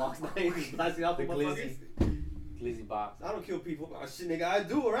all the Glocks knives, blasting out the glizzy box. I don't kill people. Oh, shit, nigga, I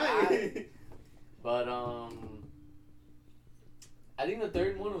do, right? But I think the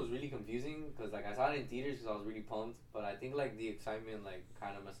third one was really confusing because like I saw it in theaters because I was really pumped, but I think like the excitement like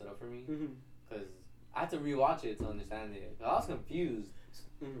kind of messed it up for me because I had to rewatch it to understand it. I was confused.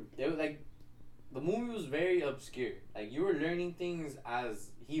 They were like. The movie was very obscure. Like, you were learning things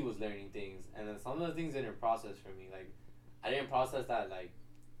as he was learning things. And then some of the things didn't process for me. Like, I didn't process that, like,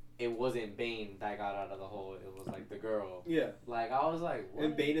 it wasn't Bane that got out of the hole. It was, like, the girl. Yeah. Like, I was like, what?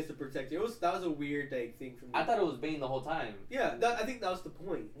 And Bane is the protector. That was a weird, like, thing for me. I thought it was Bane the whole time. Yeah, I think that was the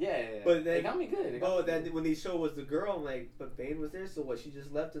point. Yeah. But then, it got me good. Then when they show was the girl, I'm like, but Bane was there, so what, she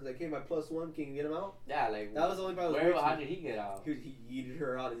just left and like, hey, my +1, can you get him out? Yeah, like. That was the only part how did he get out? He yeeted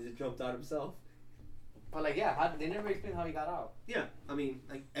her out and just jumped out himself. But like, yeah, they never explained how he got out. Yeah, I mean,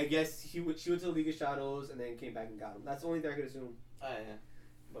 like, I guess she went to the League of Shadows and then came back and got him. That's the only thing I could assume. Oh yeah.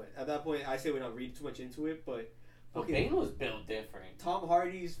 But at that point, I say we don't read too much into it. But Bane was built different. Tom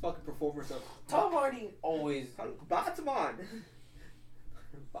Hardy's fucking performance. Tom Hardy always Batman.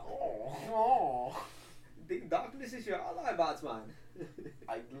 Oh. The darkness is your ally, Batman.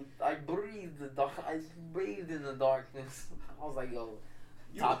 I breathed the dark. I breathed in the darkness. I was like, yo.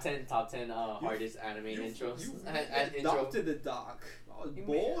 Top 10 hardest anime intros. You adopted the dark. I was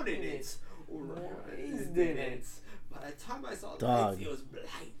born in it. Raised in it. By the time I saw Dog. it was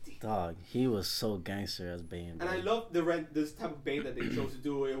blinding. Dog, he was so gangster as Bane. And I love this type of Bane that they chose to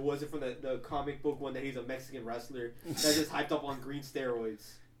do. It wasn't from the comic book one that he's a Mexican wrestler that's just hyped up on green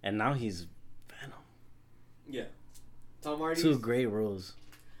steroids. And now he's Venom. Yeah. Tom Hardy. Two great roles.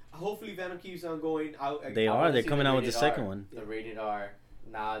 hopefully Venom keeps on going. They're coming out with the second one. The rated R.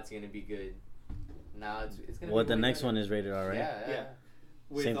 Now it's gonna be good. Now it's gonna. Well, the next one is rated R, right? Yeah.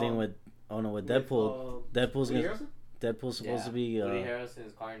 Same thing with Deadpool. Deadpool's supposed to be. Woody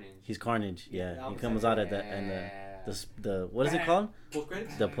Harrelson's Carnage. He's Carnage. Yeah, he comes out at the end. The what is it called? Post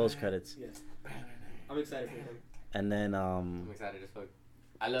credits. The post credits. Yeah. I'm excited for him. And then I'm excited as fuck.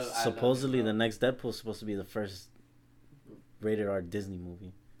 Supposedly the next Deadpool's supposed to be the first rated R Disney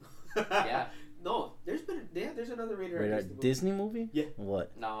movie. Yeah. No, there's another rated R Disney movie. Yeah.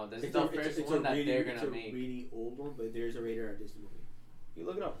 What? No, this is the first one that they're gonna make. It's a really old one, but there's a rated R Disney movie. You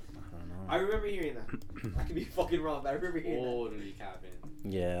look it up. I don't know. I remember hearing that. I could be fucking wrong, but I remember hearing that. Totally capping.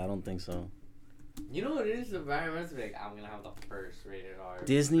 Yeah, I don't think so. You know what it is? The environment's like, I'm gonna have the first rated R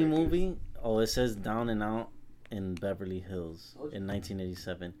Disney movie. Oh, it says Down and Out in Beverly Hills in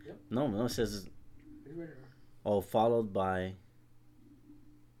 1987. Yep. No, it says. Oh, followed in.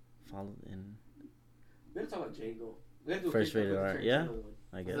 We gotta talk about Django. We gotta do first rated R. Yeah,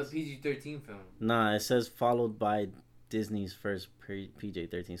 I guess. It's a PG-13 film. Nah, it says followed by Disney's first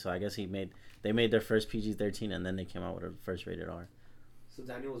PG-13. So I guess they made their first PG-13 and then they came out with a first rated R. So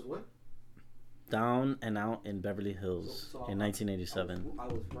Daniel was what? Down and Out in Beverly Hills in 1987. I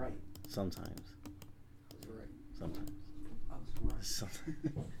was right. Sometimes. I was right. Sometimes. I was right. Sometimes.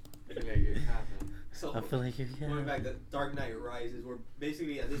 So I feel like you're going back to Dark Knight Rises, where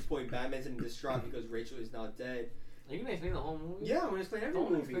basically at this point Batman's in distraught because Rachel is now dead. Are you gonna explain the whole movie? Yeah, I'm gonna explain every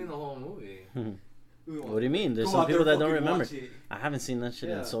movie. Don't explain the whole movie. What do you mean? There's some people that don't remember. I haven't seen that shit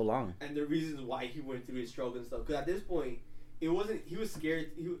in so long. And the reasons why he went through his struggle and stuff. Because at this point, it wasn't. He was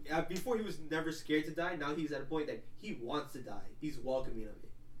scared. Before he was never scared to die. Now he's at a point that he wants to die. He's welcoming of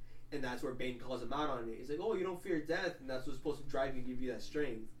it, and that's where Bane calls him out on it. He's like, "Oh, you don't fear death, and that's what's supposed to drive you and give you that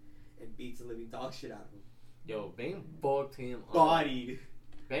strength," and beats the living dog shit out of him. Yo, Bane fucked him up. Bodied.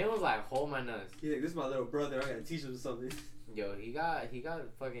 Bane was like, hold my nuts. He's like, this is my little brother. I gotta teach him something. Yo, he got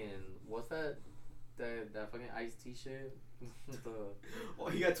fucking, what's that? That fucking iced tea shit? Oh,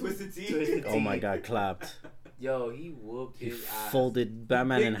 he got twisted tea? Oh my god, clapped. Yo, he whooped his ass. Folded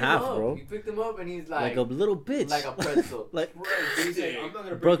Batman in half, bro. He picked him up and he's like a little bitch. Like a pretzel. Like, he's like, I'm not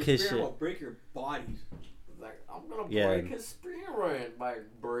gonna break his spirit, I'll break your body. Like, I'm gonna break his spirit by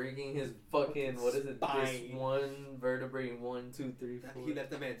breaking his fucking, what is it, this one vertebrae, 1, 2, 3, 4. He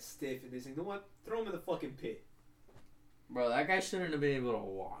left the man stiff and he's like, you know what? Throw him in the fucking pit. Bro, that guy shouldn't have been able to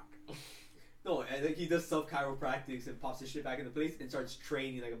walk. No, I think he does self-chiropractics and pops his shit back into place and starts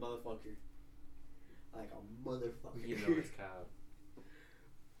training like a motherfucker. Like a motherfucker. You know it's cap.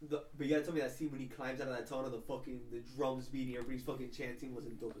 But you gotta tell me that scene when he climbs out of that tunnel, the drums beating, everybody's fucking chanting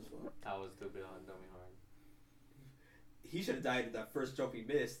wasn't dope as fuck. That was stupid on Dummy Hard. He should have died at that first jump he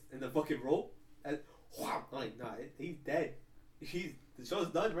missed in the fucking rope. And I'm like, nah, he's dead. The show's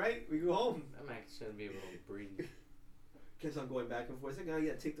done, right? We go home. That man shouldn't be able to breathe. Guess I'm going back and forth. It's like, oh,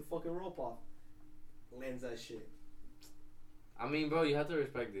 yeah, take the fucking rope off. Lands that shit. I mean, bro, you have to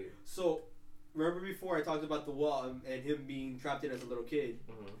respect it. So, remember before I talked about the well and him being trapped in as a little kid?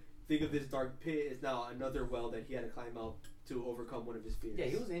 Mm-hmm. Think of this dark pit as now another well that he had to climb out to overcome one of his fears. Yeah,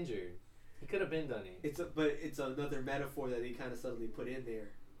 he was injured. He could have been done it. But it's another metaphor that they kind of subtly put in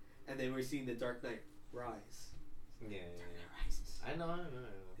there. And then we're seeing the Dark Knight rise. Yeah. Dark Knight rises. I know.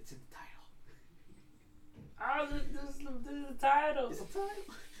 It's in the title. Oh, this is the title. It's the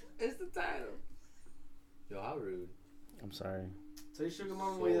title. It's the title. Yo, how rude. I'm sorry. So you shook him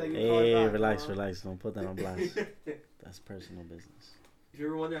on the way like hey, relax. Don't put that on blast. That's personal business. If you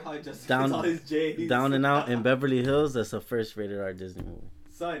ever wonder how he justifies all his J's. Down and Out in Beverly Hills, that's the first rated R Disney movie.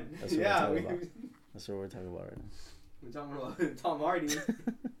 Son. That's what we're talking about. That's what we're talking about right now. We're talking about Tom Hardy.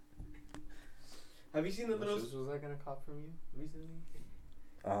 Have you seen the little... Was I gonna cop from you recently?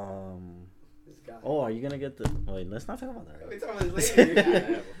 This guy. Oh, are you gonna get the... Wait, let's not talk about that. We're talking about this later.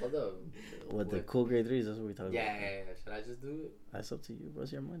 yeah, hold up. With the cool grade 3s, that's what we're talking about. Yeah. Should I just do it? That's up to you, bro.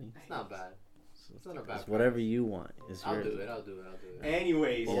 It's your money. It's not bad. It's not a bad. It's whatever you want. I'll do it.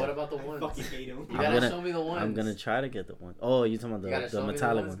 Anyways. But what about the ones? I fucking hate them. You gotta show me the ones. I'm gonna try to get the ones. Oh, you talking about the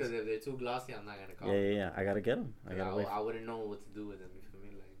metallic ones? Because if they're too glossy, I'm not gonna call Yeah. I gotta get them. I wouldn't know what to do with them. You feel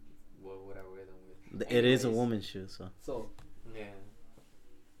me? Like, what would I wear them with? It is a woman's shoe, so. Yeah.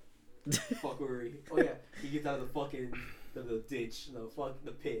 Fuckery. Oh yeah, he gets out of the fucking the ditch,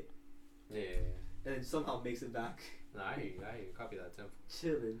 the pit. Yeah. And then somehow makes it back. No, I hear you. Copy that tempo.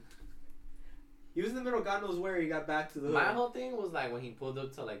 Chilling. He was in the middle. God knows where he got back to the. My whole thing was like when he pulled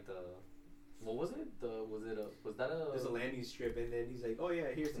up to like the. What was it? Was that a? There's a landing strip, and then he's like, "Oh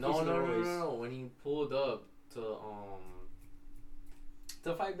yeah, here's the." No. When he pulled up to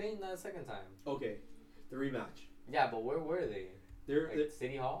fight Bane that second time. Okay, the rematch. Yeah, but where were they? They're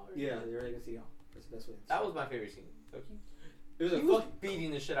City Hall. Yeah, they're like a City Hall. That's the best way. That was my favorite scene. It was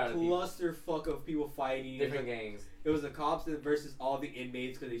beating the shit out of people. Clusterfuck of people fighting. Different gangs. It was the cops versus all the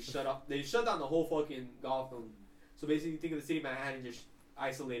inmates because they shut down the whole fucking Gotham. So basically, you think of the city of Manhattan just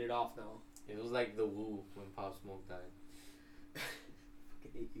isolated off now. It was like the Woo when Pop Smoke died.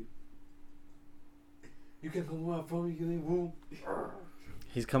 Fucking hate you. You can come where I'm from, you can Woo.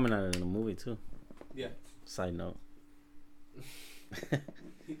 He's coming out in the movie too. Yeah. Side note.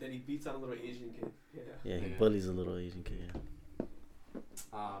 Then he beats on a little Asian kid. Yeah, he bullies a little Asian kid. Yeah.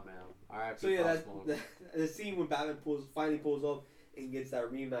 Oh man. Alright. So yeah, the scene when Batman finally pulls up and gets that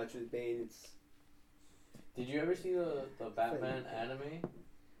rematch with Bane. Did you ever see the Batman anime?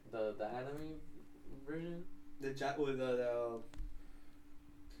 The anime version? The chat with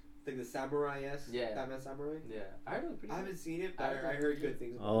like the samurai Batman samurai. Yeah, I heard it was pretty. I haven't seen it, but I heard good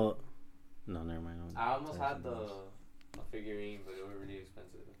things. Oh, no, never mind. I almost had a figurine, but it was really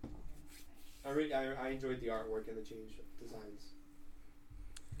expensive. I enjoyed the artwork and the change of designs.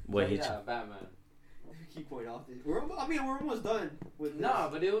 Batman. Keep going off this. We're almost done with this. No,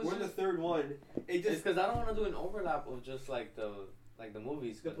 but it was. We're in the third one. It's because I don't want to do an overlap of just like the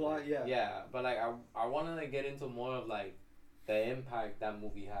movies. The plot, yeah. Yeah, but like I wanted to get into more of like the impact that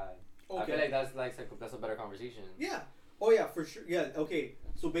movie had. Okay. I feel like that's a better conversation. Yeah. Oh yeah, for sure. Yeah. Okay.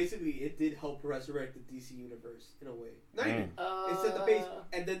 So basically, it did help resurrect the DC universe in a way. Not even. It set the base,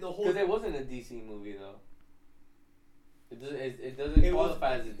 and then the whole. Because it wasn't a DC movie though. It doesn't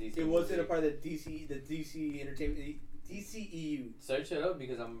qualify as a DC. It wasn't a part of the DC Entertainment, DCEU. Search it up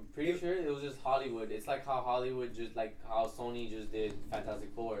because I'm pretty sure it was just Hollywood. It's like how Hollywood just like how Sony just did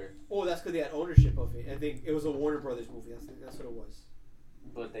Fantastic Four. Oh, that's because they had ownership of it. I think it was a Warner Brothers movie. That's what it was.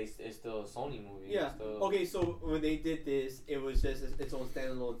 But it's still a Sony movie. Yeah. Okay, so when they did this, it was just its own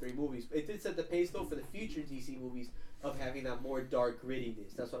standalone 3 movies. It did set the pace though for the future DC movies of having that more dark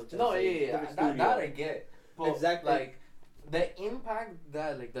grittiness. That's what I'm trying to say. Yeah. That I get. But exactly. Like the impact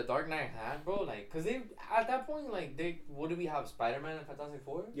that like the Dark Knight had, bro. Like, cause they at that point, like what did we have? Spider-Man and Fantastic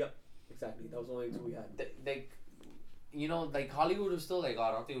Four. Yep. Exactly. That was the only 2 we had. You know, like Hollywood was still like, oh,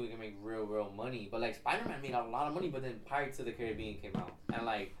 I don't think we can make real money. But like Spider-Man made a lot of money, but then Pirates of the Caribbean came out, and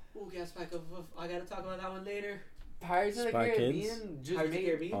like, I gotta talk about that one later. Pirates of the Caribbean just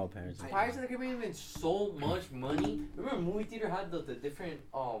made Pirates of the Caribbean made so much money. Remember, movie theater had the different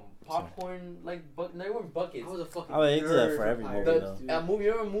popcorn they were buckets. I was a fucking they do that for every movie though.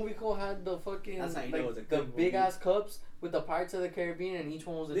 Remember Movie Co had the fucking that's how you know it was a the good big movie. Ass cups with the Pirates of the Caribbean, and each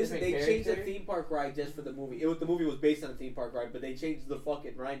one was a different character. They changed the theme park ride just for the movie. The movie was based on a theme park ride, but they changed the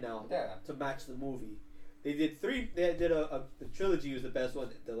fucking ride now to match the movie. They did 3. They did the trilogy was the best one.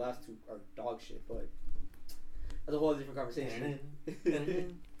 The last 2 are dog shit, but. That's a whole different conversation. I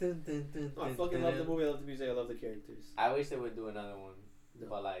fucking love the movie. I love the music. I love the characters. I wish they would do another one,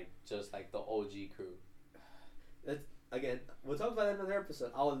 but like just like the OG crew. That's again. We'll talk about that in another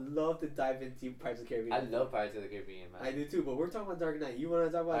episode. I would love to dive into Pirates of the Caribbean. I love Pirates of the Caribbean, man. I do too. But we're talking about Dark Knight. You want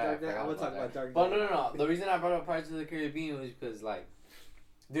to talk about Dark Knight? I'm gonna talk about Dark Knight. But no. The reason I brought up Pirates of the Caribbean was because like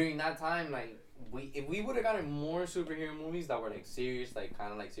during that time, like. If we would have gotten more superhero movies that were like serious, like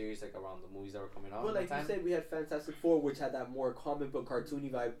kind of like serious, like around the movies that were coming out. Well, like you said, we had Fantastic Four, which had that more comic book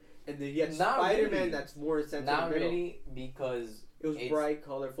cartoony vibe, and then you had Not Spider-Man really. that's more centered. Not really, because it was bright,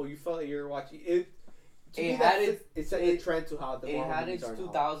 colorful. You felt like you were watching it. It set a trend to how the it Marvel had its movies are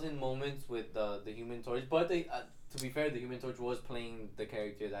 2000 moments with the Human Torch, but to be fair, the Human Torch was playing the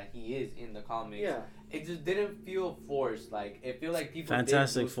character that he is in the comics. Yeah. It just didn't feel forced. Like, it feel like people.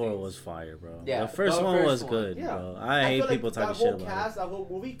 Fantastic Four was fire, bro. Yeah, the first one was good, bro. I hate people talking shit about it. That whole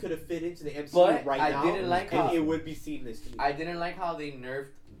movie could have fit into the MCU but right now. I didn't like how it would be seamless to me. I didn't like how they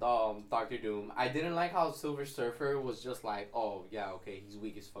nerfed Doctor Doom. I didn't like how Silver Surfer was just like, oh yeah, okay, he's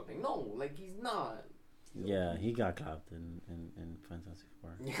weak as fuck. Like, no, like he's not. Yeah, he got clapped in Fantastic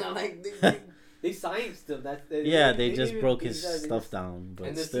Four. Yeah, like they scienced him. They just broke his stuff down, but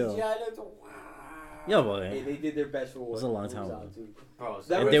and the still. CGI looked, wow. Yeah, boy. They did their best for what it was a long time ago. Bro,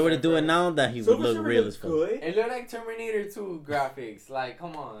 if they were to do it now, that he would look real as fuck. It looked like Terminator 2 graphics. Like,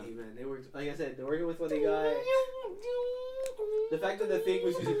 come on. Hey, man, they were, like I said, they're working with what they got. The fact that the thing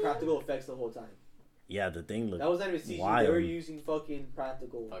was using practical effects the whole time. Yeah, the thing looked. That was not even CG. Wild. They were using fucking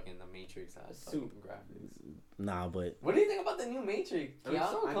practical. Fucking the Matrix has fucking graphics. Nah, but. What do you think about the new Matrix?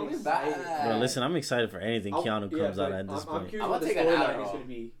 Keanu coming back. Bro, listen, I'm excited for anything Keanu comes out at this point. I'm gonna take an hour.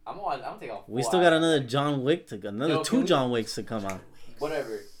 I'm gonna take off. We still got another John Wick another 2 John Wicks to come out.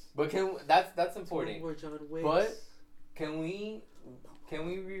 Whatever, but that's important. More John Wicks. But can we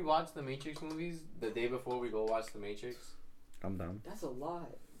rewatch the Matrix movies the day before we go watch the Matrix? I'm down. That's a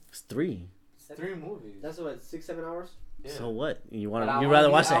lot. It's 3. It's 3 movies. That's what 6-7 hours. Yeah. So what? You rather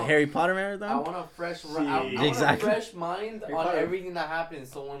watch a Harry Potter marathon? I want a fresh a fresh mind on everything that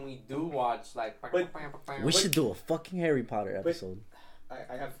happens. So when we do watch, like, we should do a fucking Harry Potter episode.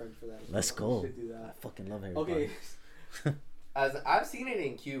 I have friends for that. Let's go. Do that. I fucking love Harry Potter. As I've seen it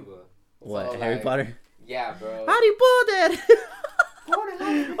in Cuba. What, Harry Potter? Yeah, bro. Harry Potter.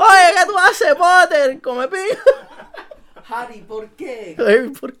 Oye, ¿qué tú haces, Potter? Come ping. Harry, ¿por qué? Harry,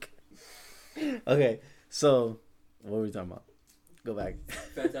 ¿por qué? Okay, so what were we talking about? Go back.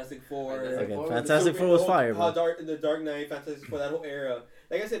 Fantastic Four. Okay, Fantastic Four was fire, bro. The Dark Knight, Fantastic Four, that whole era.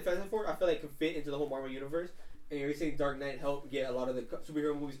 Like I said, Fantastic Four, I feel like could fit into the whole Marvel universe. And you're saying Dark Knight helped get a lot of the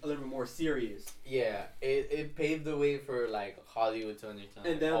superhero movies a little bit more serious. Yeah, it paved the way for like Hollywood to understand.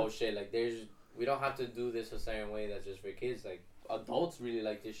 And then, oh shit, like we don't have to do this a certain way that's just for kids. Like adults really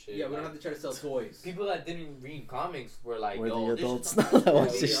like this shit. Yeah, we don't have to try to sell toys. People that didn't read comics were like, we're yo, the adults now that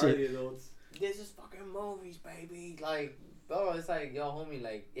watch this shit. This is fucking movies, baby. Like, bro, it's like, yo, homie,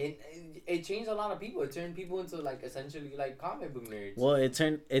 like it changed a lot of people. It turned people into like essentially like comic book nerds. Well, it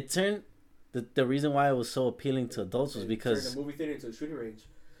turned. The reason why it was so appealing to adults was because turned the movie theater into a shooting range.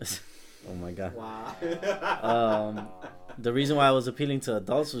 Oh my god! Wow. The reason why it was appealing to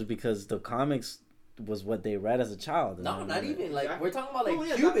adults was because the comics was what they read as a child. No, not even like we're talking about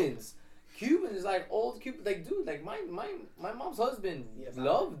like Cubans. Cubans, like old Cuban, like dude, like my mom's husband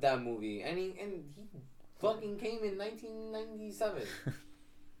loved that movie, and he fucking came in 1997.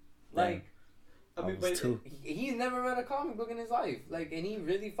 Like, I mean, but he's never read a comic book in his life, like, and he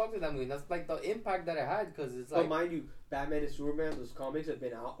really fucked with that movie. That's like the impact that it had, because it's like. But mind you, Batman and Superman, those comics have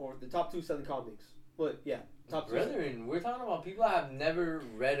been out, or the top 2 selling comics. But yeah, top 2. Brethren, we're talking about people that have never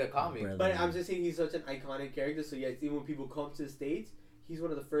read a comic. Brethren. But I'm just saying he's such an iconic character. So yeah, even when people come to the States, he's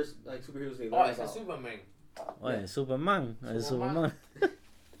one of the first like superheroes they learn about. Oh, it's a Superman. Oye, Superman. Es Superman.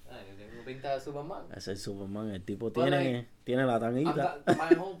 Superman. Ese es Superman. El tipo tiene la tanguita.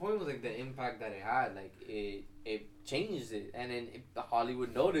 My whole point was like the impact that it had. Like it changed it, and then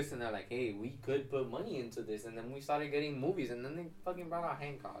Hollywood noticed, and they're like, hey, we could put money into this, and then we started getting movies, and then they fucking brought out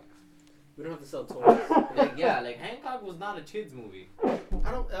Hancock. We don't have to sell toys. like Hancock was not a kids movie.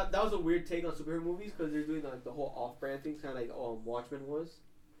 I don't. That was a weird take on superhero movies because they're doing like the whole off-brand thing, kind of like Watchmen was.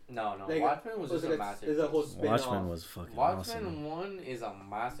 No. Like, Watchmen was just a masterpiece. There's a whole spin-off. Watchmen was fucking Watchmen awesome. 1 is a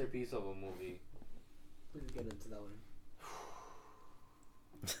masterpiece of a movie. Let's get into that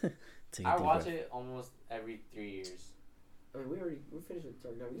one. I watch it almost every 3 years. I mean, we're finished with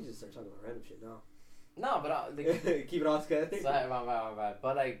Dark Knight. We can just start talking about random shit now. No, but keep it all together. Sorry, my bad.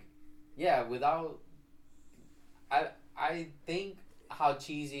 But like, yeah, without, I think how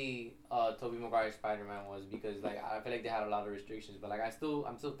cheesy Tobey Maguire's Spider-Man was, because like I feel like they had a lot of restrictions, but like I'm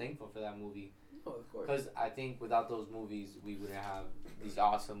still thankful for that movie. Oh, of course. Because I think without those movies, we wouldn't have these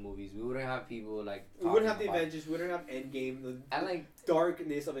awesome movies. We wouldn't have people like. We wouldn't have the Avengers. We wouldn't have Endgame. The like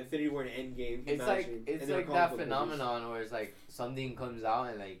darkness of Infinity War and Endgame. It's like that phenomenon where it's like something comes out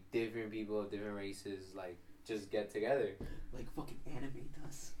and like different people of different races like just get together. Like fucking anime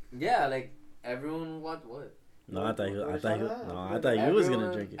does. Yeah, like everyone what? No, I thought you was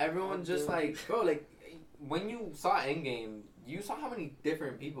gonna drink it. Everyone just like, bro, like when you saw Endgame, you saw how many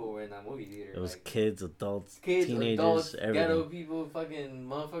different people were in that movie theater. It was like, kids, adults, teenagers, everything. Ghetto people, fucking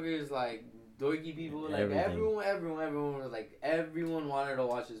motherfuckers, like dorky people, like everyone was like, everyone wanted to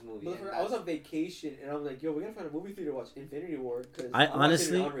watch this movie. I was on vacation and I was like, yo, we gotta find a movie theater to watch Infinity War. Cause I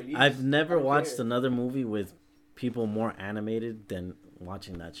honestly, I've never watched another movie with people more animated than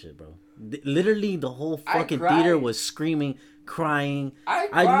watching that shit, bro. Literally, the whole fucking theater was screaming, crying.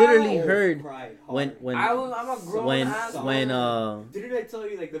 I literally heard when I'm a grown ass. Didn't I tell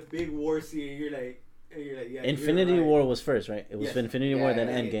you like the big war scene? You're like, yeah. Infinity War was first, right? It was Infinity War, then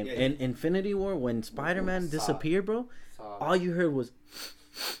Endgame. And Infinity War, when Spider-Man disappeared, bro, all you heard was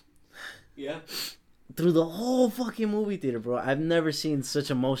through the whole fucking movie theater, bro. I've never seen such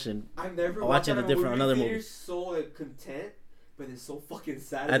emotion. I've never watching another movie. So like content, but it's so fucking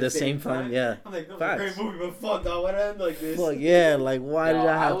sad at the same time. Yeah. I'm like, no, it's a great movie, but fuck, I want to end like this. Fuck yeah, like why did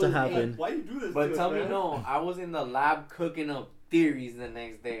that have to happen? Why you do this? But tell me, no, I was in the lab cooking up theories the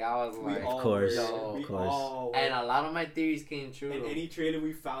next day. I was like, of course. And a lot of my theories came true. And any trailer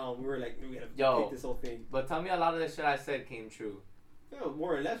we found, we were like, we gotta pick this whole thing. But tell me, a lot of the shit I said came true. Yeah,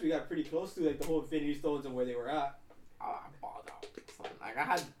 more or less, we got pretty close to like the whole Infinity Stones and where they were at. Oh, I balled out. Like I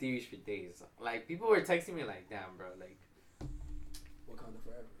had theories for days. Like people were texting me like, "Damn, bro, like Wakanda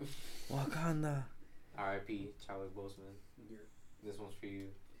forever." Wakanda. R.I.P. Chadwick Boseman. This one's for you.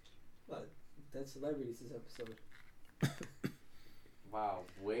 What? That's celebrities this episode. Wow,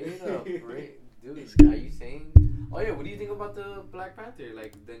 way to break, dude. Are you saying Oh yeah, what do you think about the Black Panther?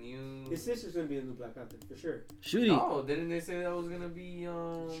 Like the new. His sister's gonna be the new Black Panther for sure. Shooty. No, didn't they say that was gonna be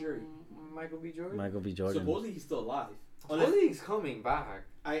Shuri. Michael B. Jordan? Michael B. Jordan. Supposedly he's still alive. Supposedly he's coming back.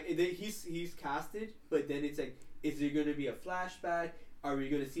 He's casted, but then it's like, is there gonna be a flashback? Are we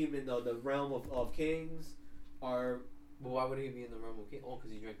gonna see him in the realm of kings? Or but why would he be in the realm of kings? Oh,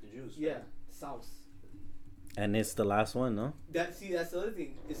 because he drank the juice. Yeah, right? South. And it's the last one, no? That's the other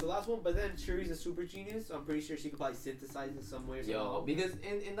thing. It's the last one, but then Shuri's a super genius. I'm pretty sure she could probably synthesize it somewhere. Yo, because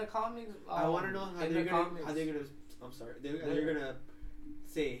in the comics, I want to know how they're gonna. I'm sorry. They're gonna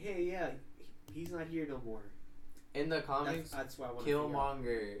say, hey, yeah, he's not here no more. In the comics, that's why I want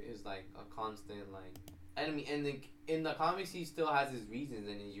Killmonger is like a constant like enemy, and in the comics he still has his reasons,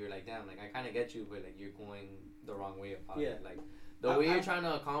 and you're like, damn, like I kind of get you, but like you're going the wrong way about it. Like the way you're trying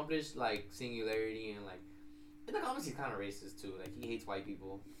to accomplish like singularity and like in the comics he's kind of racist too. Like he hates white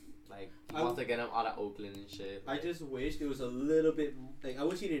people. Like he wants to get them out of Oakland and shit. I just wish it was a little bit like I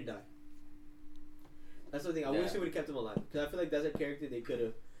wish he didn't die. That's the thing. I wish they would have kept him alive because I feel like that's a character they could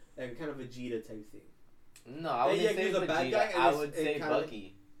have like kind of Vegeta type thing. No, I wouldn't say Vegeta. I would say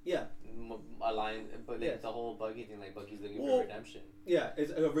Bucky. Yeah. Aligned, but like the whole Bucky thing, like Bucky's looking for redemption. Yeah,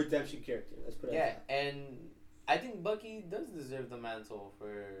 it's a redemption character. Let's put it. Yeah, and I think Bucky does deserve the mantle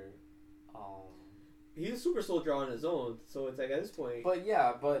for. He's a super soldier on his own, so it's like at this point.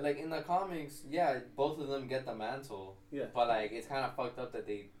 But like in the comics, both of them get the mantle. Yeah. But like it's kind of fucked up that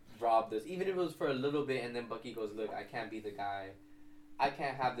they robbed this, even if it was for a little bit, and then Bucky goes, "Look, I can't be the guy. I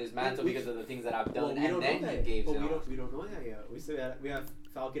can't have this mantle because of the things that I've done." And then he gave it. We don't know that yet. We have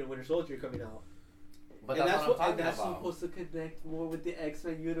Falcon and Winter Soldier coming out. But that's what I'm talking about. Supposed to connect more with the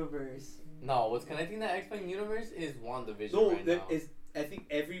X-Men universe. No, what's connecting the X-Men universe is WandaVision now. I think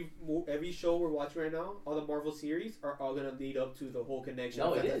every show we're watching right now, all the Marvel series are all gonna lead up to the whole connection.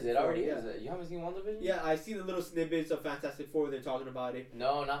 No, it is. It already is. You haven't seen WandaVision? Yeah, I've seen the little snippets of Fantastic Four. They're talking about it.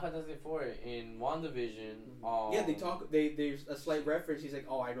 No, not Fantastic Four. In WandaVision, yeah, they talk. There's a slight reference. He's like,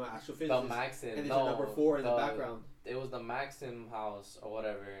 "Oh, I know astrophysicist." The Maxim. And there's a number 4 in the background. It was the Maxim house or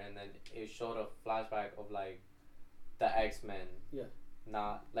whatever, and then it showed a flashback of like the X-Men. Yeah.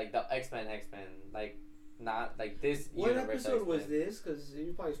 Not like the X-Men, like. Not like this. What episode was this? Because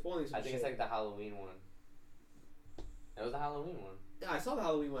you're probably spoiling some I think shit. It's like the Halloween one. It was the Halloween one. Yeah, I saw the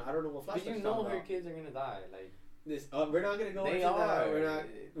Halloween one. I don't know what flashback. But you know her kids are gonna die. Like this. We're not gonna go into that.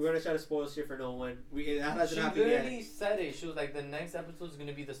 We're gonna try to spoil shit for no one. That hasn't happened yet. She literally said it. She was like, the next episode is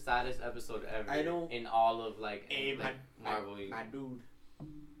gonna be the saddest episode ever. I don't. In all of like, hey, like Marvel. My dude.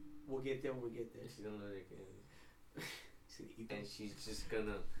 We'll get there when we get there. She's gonna and she's just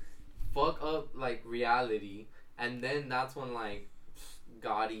gonna fuck up like reality, and then that's when like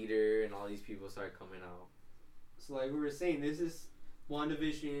God Eater and all these people start coming out. So like we were saying, this is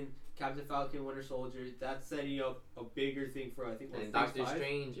WandaVision, Captain Falcon, Winter Soldier. That's setting up a bigger thing for I think. And Doctor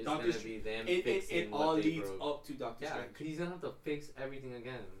Strange is gonna be them fixing it all leads up to Doctor Strange. Yeah, he's gonna have to fix everything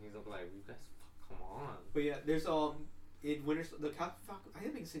again. He's gonna be like, you guys, come on. But yeah, there's in the Captain Falcon. I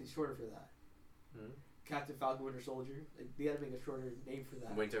gotta make something shorter for that. Captain Falcon, Winter Soldier. They gotta make a shorter name for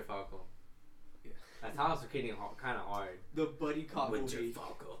that. Winter Falcon. Yeah. That sounds kind of hard. The buddy cop Winter movie.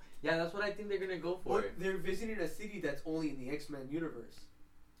 Falcon. Yeah, that's what I think they're gonna go for. Well, they're visiting a city that's only in the X-Men universe.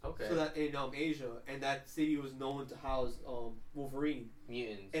 Okay. So that in Asia, and that city was known to house Wolverine.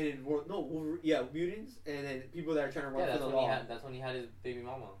 Mutants. And in mutants, and then people that are trying to run for the law. That's when he had his baby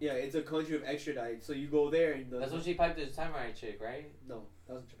mama. Yeah, it's a country of extradite. So you go there and that's when she piped his samurai chick, right? No,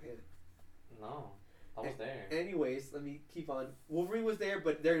 that was in Japan. No. I was there. Anyways, let me keep on. Wolverine was there,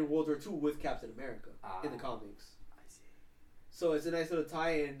 but they're in World War II with Captain America in the comics. I see. So it's a nice little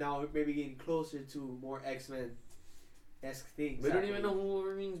tie-in. Now maybe getting closer to more X-Men-esque things. We don't even know who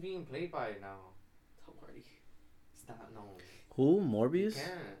Wolverine's being played by now. Tom Hardy. It's not known. Who? Morbius? Yeah.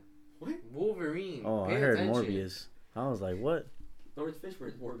 What? Wolverine. Oh, I heard Morbius. I was like, what? Lawrence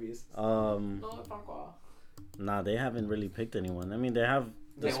Fishburne's Morbius. Nah, they haven't really picked anyone. I mean, they have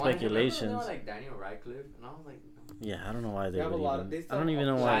the speculations. Like Daniel Radcliffe, and I was like, no. Yeah, I don't know why they have a lot even. I don't even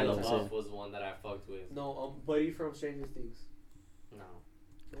know why. Shia LaBeouf was one that I fucked with. No, Buddy from Stranger Things. No.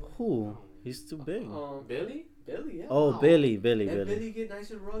 Who? No. He's too big. Billy? Billy, yeah. Oh, Billy. And Billy get nice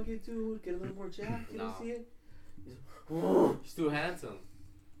and rugged, dude. Get a little more jacked. You don't see it? He's too handsome.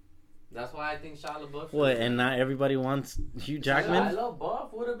 That's why I think Shia LaBeouf. What? And not everybody wants Hugh Jackman? Shia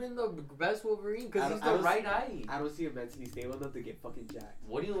LaBeouf would have been the best Wolverine because he's the right height. I don't see him mentally stable enough to get fucking jacked.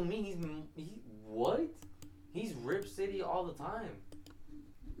 What do you mean? What? He's Rip City all the time.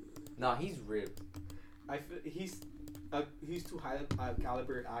 No, he's ripped. I feel he's too high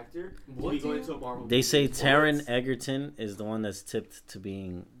caliber actor to be going to a Marvel. They say Taron Egerton is the one that's tipped to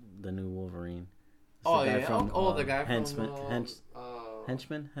being the new Wolverine. Oh yeah. From, the guy Henchman. from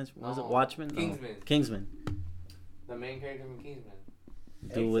Henchman. No. Was it Watchmen? Kingsman. Kingsman. The main character from Kingsman.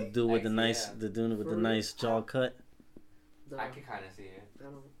 Dude with the nice, yeah. the dude with the nice jaw cut. No. I can kind of see it.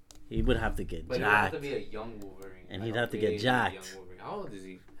 He would have to get but jacked. But he'd have to be a young Wolverine. And he'd have to get jacked. How old is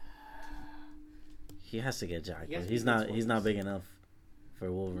he? He has to get jacked. He's not big enough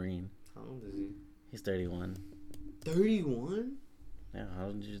for Wolverine. How old is he? He's 31. 31? Yeah, how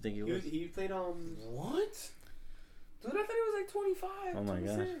old did you think he was? He played What? Dude, I thought he was like 25. Oh my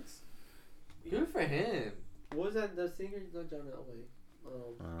 26. gosh. Good for him. What was that? The singer? Not John Elway.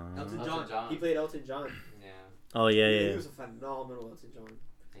 Elton John. John. He played Elton John. Yeah. Oh yeah. He was a phenomenal Elton John.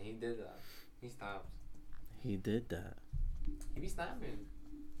 And he did that. He snapped. He did that. He be snapping.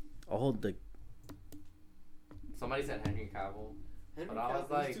 Oh, Somebody said Henry Cavill. Henry But I was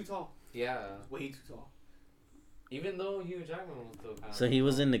Cavill, like, he's too tall. Yeah. Way too tall. Even though Hugh Jackman was still kind of. So he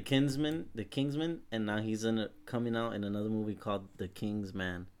was in the Kingsman, and now he's coming out in another movie called The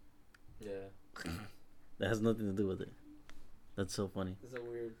Kingsman. Yeah. That has nothing to do with it. That's so funny. That's so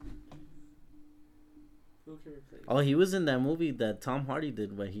weird. Who can replace? Oh, he was in that movie that Tom Hardy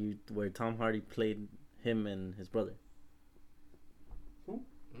did, where Tom Hardy played him and his brother. Who?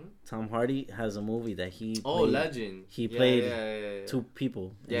 Tom Hardy has a movie that he played. Oh, Legend. He played two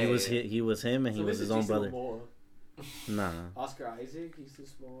people. Yeah, he was him, and he was his own brother. Nah. Oscar Isaac, he's too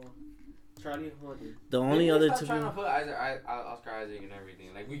small. Charlie Hunnam. The only other two. Trying to put Oscar Isaac and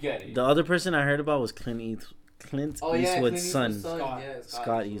everything. Like, we get it. The other person I heard about was Clint Eastwood's son.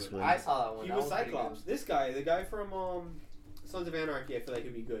 Scott Eastwood. I saw that one. He was Cyclops. This guy, the guy from Sons of Anarchy, I feel like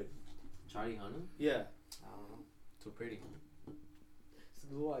he'd be good. Charlie Hunnam? Yeah. I don't know. Too pretty. It's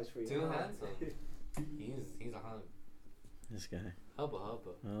blue eyes for you. Too handsome. He's a hunk. This guy. Hubba.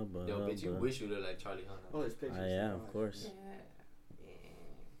 Yo, bitch, you wish you looked like Charlie Hunnam. Oh, there's pictures. Yeah, of course. Yeah.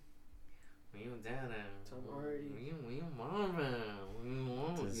 When you down there. Tom Hardy. When you mama.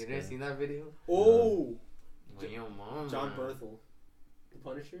 You didn't see that video? Oh! When your mama. John Berthel. The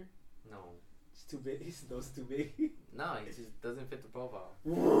Punisher? No. He's too big. His nose too big. No, he just doesn't fit the profile.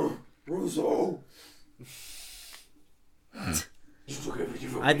 Russo!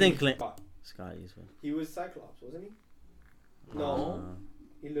 I think Scott Eastwood. He was Cyclops, wasn't he? No.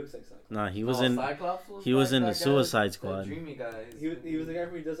 He looks like Cyclops. Nah, he was in. Cyclops was he was in the Suicide Squad. Dreamy guy. He was the guy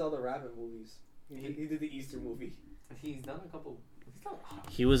who does all the rabbit movies. He did the Easter movie. He's done a couple.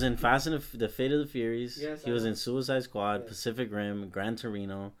 He was in Fast and the Fate of the Furies. Yes, he was in Suicide Squad, Pacific Rim, Gran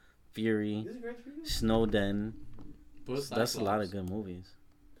Torino, Fury, Snowden. That's a lot of good movies.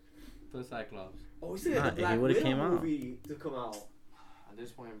 Put Cyclops. Oh, he's in the Black Widow movie to come out. At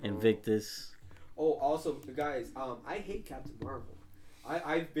this point, bro. Invictus. Oh, also, guys, I hate Captain Marvel.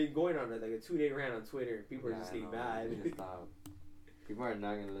 I've been going on like a 2-day rant on Twitter. People are just getting mad. People are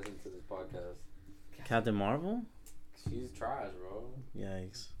not gonna listen to this podcast. Captain Marvel? She's trash, bro.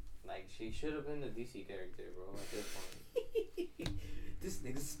 Yikes. Like, she should have been the DC character, bro, at this point. This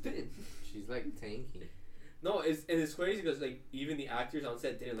nigga's spitting. She's like tanky. No, it's crazy because like even the actors on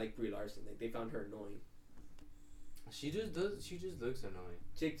set didn't like Brie Larson. Like they found her annoying. She just looks annoying.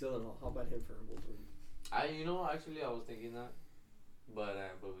 Jake Gyllenhaal, how about him for Wolverine? Actually I was thinking that, but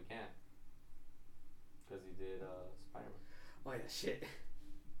we can't, because he did Spider-Man. Oh yeah, shit.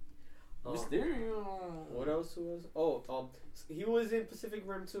 Mysterio. What else was? Oh, he was in Pacific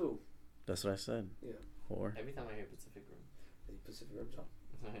Rim too. That's what I said. Yeah. Or every time I hear Pacific Rim. Pacific Rim top.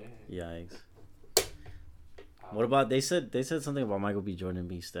 Yikes. What about they said something about Michael B. Jordan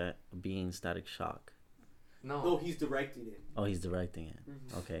being Static Shock. No, he's directing it. Oh, he's directing it.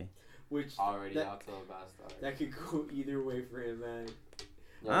 Mm-hmm. Okay. Which already out to a bad start. That could go either way for him, man.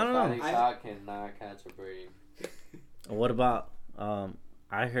 I don't know. Static Shock cannot catch a break. What about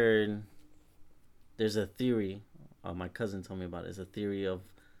I heard there's a theory. My cousin told me about it. It's a theory of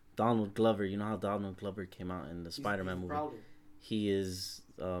Donald Glover. You know how Donald Glover came out in the Spider-Man movie? Prowler. He is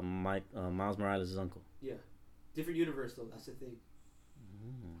Miles Morales' uncle. Yeah. Different universe though. That's the thing.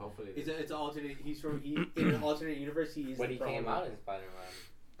 Hopefully. It's an alternate. He's from in an alternate universe. He came out in Spider-Man.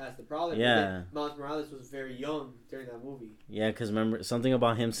 That's the problem. Yeah. Miles Morales was very young during that movie. Yeah, because remember something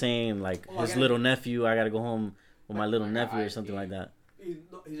about him saying like his little nephew. I gotta go home with my little nephew or something like that.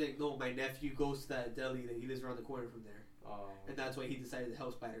 He's like, no, my nephew goes to that deli that he lives around the corner from there. Oh. And that's why he decided to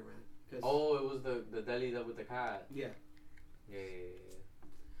help Spider-Man. Oh, it was the deli that with the cat. Yeah. Yeah.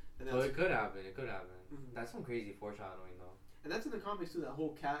 And so it could happen. Mm-hmm. That's some crazy foreshadowing though. And that's in the comics too. That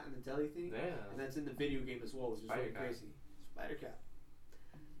whole cat and the deli thing. Yeah. And that's in the video game as well. Which is really crazy. Spider-Cat.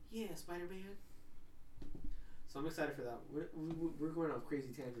 Yeah, Spider-Man. So I'm excited for that. We're going off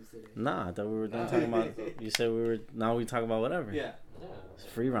crazy tangents today. Nah, I thought we were done talking about. You said we were. Now we talk about whatever. Yeah. It's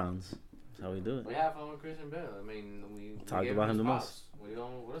free rounds. That's how we do it. We have fun with Christian Bale. I mean, we talked about him the most. What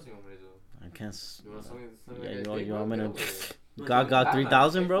else you want me to do? I can't. You want something you want me to? God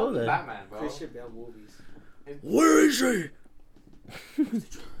 3000, bro. Batman, bro. Christian Bale movies. Where is he?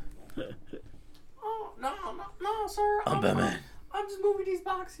 Oh no, sir. I'm Batman. I'm just moving these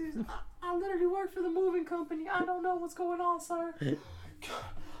boxes. I literally work for the moving company. I don't know what's going on, sir.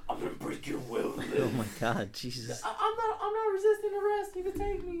 I'm gonna break your will. Oh my God, Jesus! I'm not resisting arrest. You can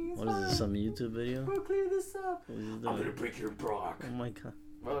take me. What is this? Some YouTube video? Bro, clear this up. I'm gonna break your Brock. Oh my God.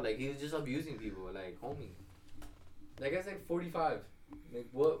 Bro, like he was just abusing people, like homie. That guy's like 45. Like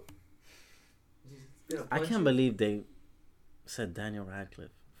what? I can't believe they said Daniel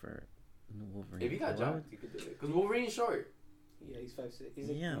Radcliffe for Wolverine. If he got jumped, he could do it. Cause Wolverine's short. Yeah, he's 5'6". He's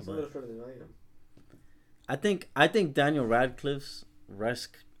but a little shorter than I am. I think Daniel Radcliffe's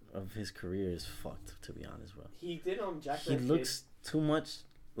rest of his career is fucked. To be honest, bro. He did Jack. He looks too much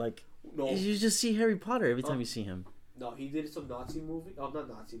like. No. You just see Harry Potter every time you see him. No, he did some Nazi movie. Oh, not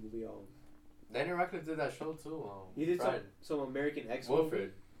Nazi movie. Daniel Radcliffe did that show too. He did some American X Wilfred.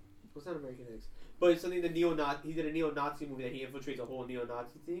 movie. What's that American X? But it's something he did a neo-Nazi movie that he infiltrates a whole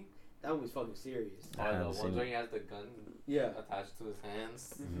neo-Nazi thing. That one was fucking serious. Oh, the one where he has the gun attached to his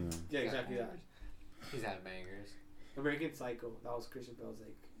hands. Mm-hmm. Yeah, exactly that. He's had bangers. American Psycho. That was Christian Bale's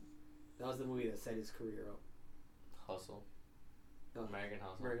that was the movie that set his career up. Hustle. No, American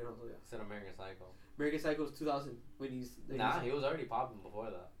Hustle. American Hustle, yeah. Said American Psycho. American Psycho was 2000 when he's. He was already popping before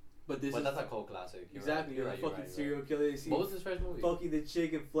that. But that's a cult classic. Exactly. You're right. Fucking serial killer. What was his first movie? Fucking the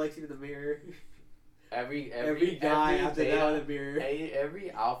chick and flexing in the mirror. Every guy after that in the mirror.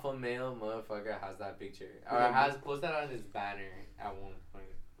 Every alpha male motherfucker has that picture. Or has posted that on his banner at one point.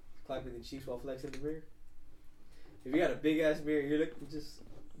 Clapping the cheeks while flexing in the mirror. If you got a big ass mirror, you're just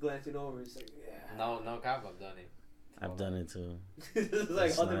glancing over. It's like, yeah. No cap, I've done it. I've done it too. Like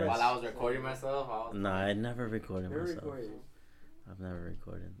nice. While I was recording myself, I never recorded myself. Recorded. I've never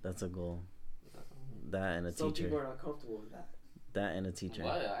recorded. That's a goal. That and a Some teacher. Some people are not comfortable with that. That and a teacher.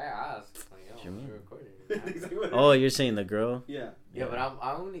 What? I asked. Like, yo, what you mean? Recording. Oh, you're saying the girl? Yeah. Yeah, but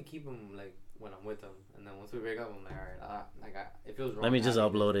I only keep them like when I'm with them, and then once we break up, I'm like, alright, it feels wrong. Let me just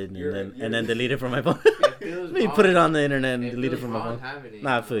upload it and then delete it from my phone. Let me put it on the internet and delete it from my phone. Happening,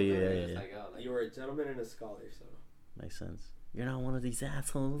 nah, I feel you. Yeah. You were a gentleman and a scholar, so. Makes sense. You're not one of these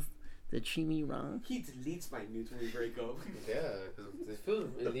assholes that treat me wrong. He deletes my nudes when we break up. Yeah, because it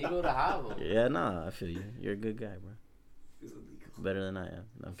feels illegal to have them. Yeah, nah, I feel you. You're a good guy, bro. It's illegal. Better than I am.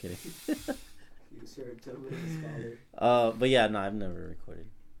 No, I'm kidding. You're a gentleman and a scholar. But yeah, no, I've never recorded.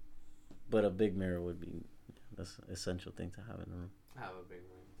 But a big mirror would be that's an essential thing to have in a room. I have a big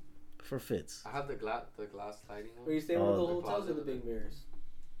mirror. For fits. I have the glass sliding one. Are you staying with the hotels or the big mirrors?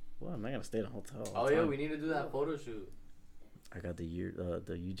 Well, I'm not gonna stay in a hotel. Oh yeah, we need to do that photo shoot. I got the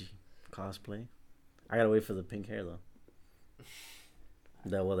UG cosplay. I gotta wait for the pink hair though.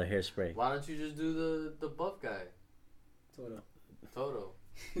 The hairspray. Why don't you just do the buff guy? Toto.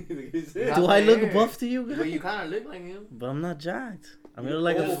 Do I look buff to you guys? But you kind of look like him. But I'm not jacked. I mean,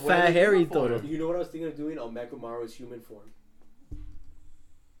 like a fat, hairy Toto. You know what I was thinking of doing? Mekamaru's human form.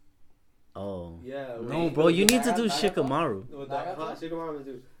 Oh. Yeah. No, bro, you need to do Shikamaru. Shikamaru,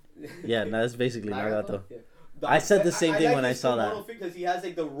 dude. Yeah, that's basically Nagato. Yeah. I said the same thing when I saw that. Because he has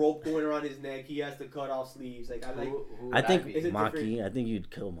like the rope going around his neck. He has to cut off sleeves. Like I think Maki. I think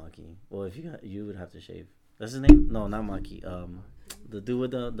you'd kill Maki. Well, if you would have to shave. That's his name? No, not Maki. The dude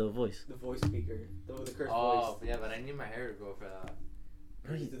with the voice. The voice speaker. The cursed voice. Oh, yeah, but I need my hair to grow for that.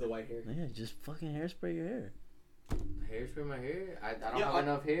 Just do the white hair. Yeah, just fucking hairspray your hair. Hairspray my hair? I don't have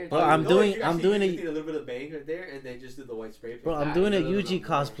enough hair. Bro, I'm doing a a little bit of bang right there, and then just do the white spray. Bro, I'm doing a UG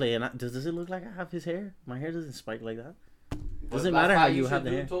cosplay, and does it look like I have his hair? My hair doesn't spike like that. Doesn't matter how you have the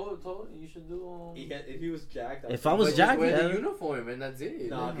hair. You should do. If he was jacked. If I was jacked, wear the uniform and that's it.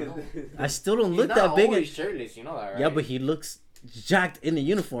 Nah, I still don't look that big. He's not always shirtless, you know that, right? Yeah, but he looks jacked in the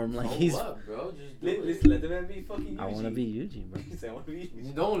uniform, like he's. Up, bro. Just let the man be fucking Yuji. I want to be Yuji, bro.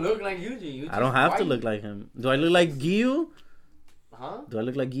 You don't look like Yuji. I don't have to look like him. Do I look like Giyu? Huh? Do I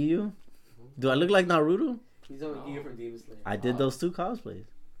look like Giyu? Do I look like Naruto? He's only Giyu from Demon Slayer. I did those 2 cosplays.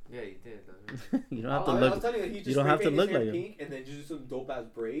 Yeah, you did. You don't have to look. You don't have to look like him. Pink and then just do some dope ass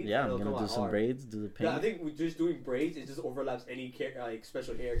braids. Yeah, I'm gonna do some braids. Do the pink. Yeah, I think we're just doing braids. It just overlaps any like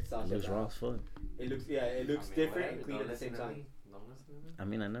special hairstyle. It looks raw as fuck. It looks different and clean at the same time. I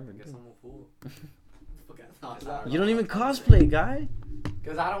mean, I never do. You You don't even cosplay, guy.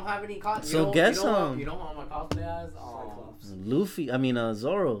 Cause I don't have any cosplay. So guess some. You know how my cosplay as? Luffy. I mean,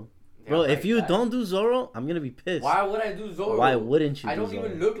 Zoro. Bro, if you don't do Zoro, I'm gonna be pissed. Why would I do Zoro? Why wouldn't you? I don't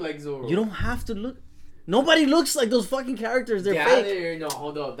even look like Zoro. You don't have to look. Nobody looks like those fucking characters. They're fake. No,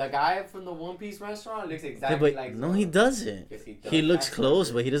 hold up. The guy from the One Piece restaurant looks exactly like Zoro. No, he doesn't. Yes, he does. He looks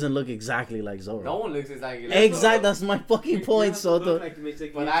close, but he doesn't look exactly like Zoro. No one looks exactly like Zoro. That's my fucking point, Soto.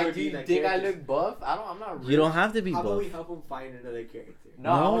 But I think I look buff. I'm not really. You don't have to be buff. How about we help him find another character?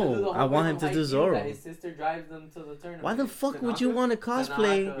 No, I want him to do Zoro. His sister drives them to the tournament. Why the fuck would you want to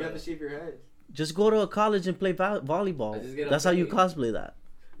cosplay? You have to shave your head. Just go to a college and play volleyball. That's how you cosplay that.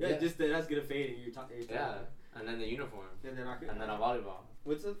 Yeah, just that's gonna fade. Yeah, and then the uniform, and then a volleyball.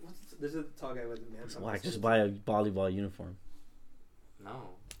 There's a tall guy with a man. Why just buy a volleyball uniform?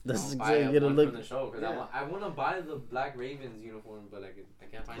 No, this is exactly gonna look. From the show because I want to buy the Black Ravens uniform, but I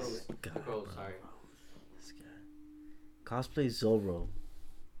can't find it. The Crows, sorry. This guy. Cosplay Zoro.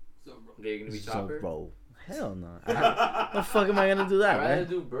 Are you gonna be Chopper? Zoro. Hell no. What the fuck am I gonna do that? I'd rather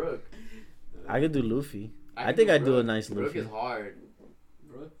do Brooke. I could do Luffy. I think I'd do a nice Luffy. Brooke is hard.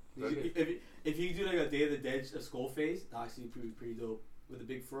 If you do like a Day of the Dead, a skull face, actually pretty dope with a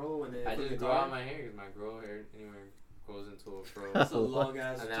big fro and then. I just grow out my hair because my hair anywhere goes into a fro. That's a long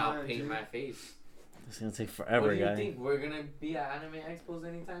ass time. And then I'll paint my face. It's gonna take forever, guy. What do you think? We're gonna be at Anime Expos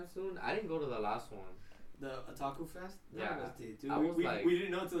anytime soon? I didn't go to the last one. The Otaku Fest? Yeah. Dude, we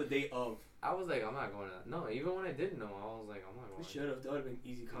didn't know until the day of. I was like, I'm not going to that. No, even when I did know, I was like, I'm not going. We should have. That would have been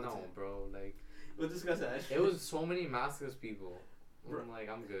easy content. No, bro. Like, we'll discuss that. It was so many maskless people. I'm like,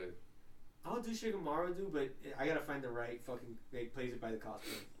 I'm good. I'll do Shikamaru, dude, but I gotta find the right fucking place to buy the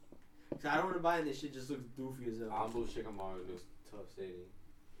cosplay. Cause I don't want to buy this shit. Just looks goofy as hell. I'll Shikamaru looks tough city.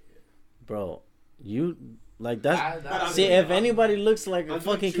 Bro, you like that? See, if anybody looks like a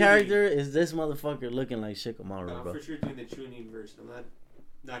fucking character, is this motherfucker looking like Shikamaru, bro? I'm for sure doing the Chunin version. I'm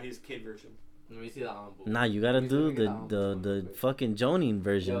not his kid version. Let me see that on. Nah, you gotta do the fucking Jonin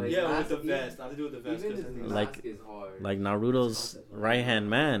version. Yeah, with the vest. I have to do it with the vest. Like Naruto's right hand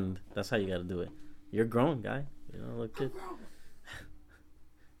man. That's how you gotta do it. You're grown, guy. You don't look good.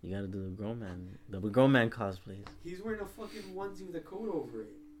 You gotta do the grown man cosplays. He's wearing a fucking onesie with a coat over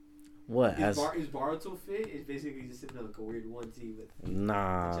it. What? His Baruto fit is basically just sitting on like a weird onesie with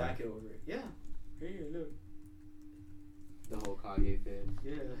a jacket over it. Yeah. Here, look. The whole Kage fit.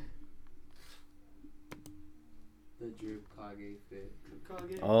 Yeah. The drip Kage fit.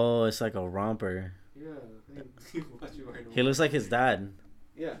 Kage. Oh, it's like a romper. Yeah. He looks like his dad.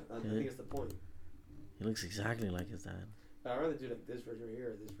 Yeah, I think that's the point. He looks exactly like his dad. I'd rather do like this version right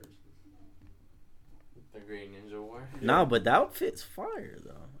here or this version. The Great Ninja War? Yeah. No, but that outfit's fire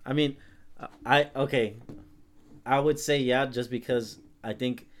though. I mean, I would say yeah, just because I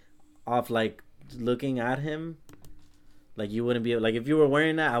think off like looking at him, like you wouldn't be like if you were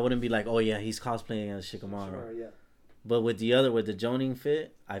wearing that, I wouldn't be like, oh yeah, he's cosplaying as Shikamaru. Sure, yeah. But with the Jonin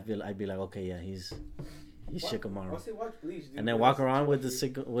fit, I'd be like, okay, yeah, he's Shikamaru. Watch Bleach, dude. And then walk around with a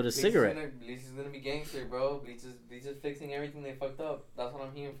cigarette. Bleach is gonna be gangster, bro. Bleach is fixing everything they fucked up. That's what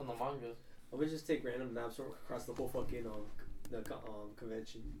I'm hearing from the mangas. I would just take random naps across the whole fucking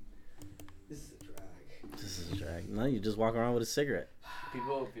convention. This is a drag. No, you just walk around with a cigarette.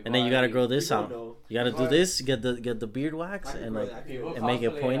 People and then you gotta grow this out. Know. You gotta do this. Get the beard wax and make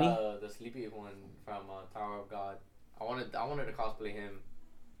it pointy. The sleepy one from Tower of God. I wanted to cosplay him.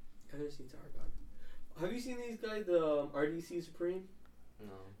 I've never seen Tower of God. Have you seen these guys, the RDC Supreme?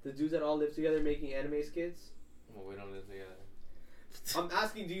 No. The dudes that all live together making anime skits? Well, we don't live together. I'm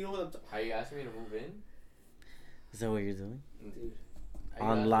asking, do you know what I'm Are you asking me to move in? Is that what you're doing? Dude.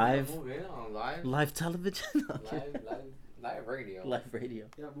 On live? Move in on live? Live television? Live radio. Live radio.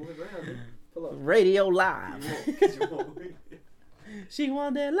 Yeah, move it right on. Pull up. Radio live. You won't. She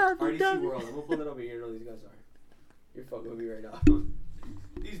want that love. RDC World. I'm gonna pull it over here. You know who these guys are. You're fucking with me right now.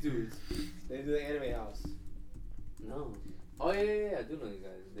 These dudes. They do the anime house. No. Oh yeah, I do know these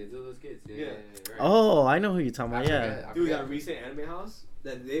guys. They do those kids. Yeah. Right. Oh, I know who you're talking about. Yeah. Dude, that recent anime house.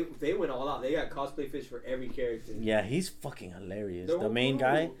 That they went all out. They got cosplay fish for every character. Yeah, he's fucking hilarious. The main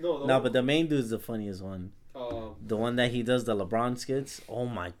guy. No, but the main dude's the funniest one. The one that he does the LeBron skits. Oh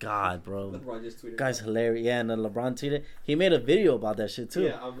my god, bro. LeBron just tweeted. Guy's hilarious. Yeah, and then LeBron tweeted. He made a video about that shit too.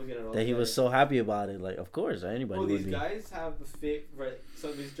 Yeah, I'm looking at all that. He was so happy about it. Like, of course, anybody would be. These guys have the fit. Right,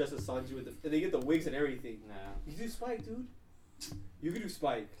 somebody's dressed as Sanji with and they get the wigs and everything. Nah. You do Spike, dude. You can do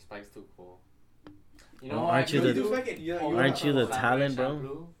Spike. Spike's too cool. You know, aren't you the talent,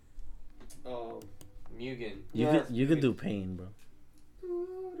 bro? Mugen. You could do Pain, bro.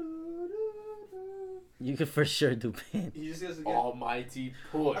 You could for sure do Pain. He just has to get almighty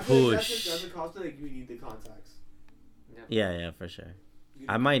push. That's a cosplay like you need the contacts. Yeah, for sure.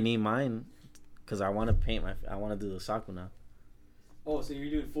 I might need mine because I want to paint I want to do the Sakuna. Oh, so you're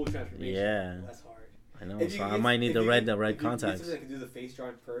doing full transformation? Yeah. That's hard. I know, so I might need the red contacts. I can do the face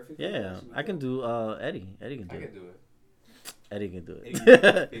drawing perfect. Yeah, I can do Eddie. Eddie can do it. I can do it. Eddie can do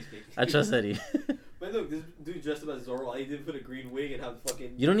it. I trust Eddie. But look, this dude dressed up as Zorro. All he did put a green wig and have the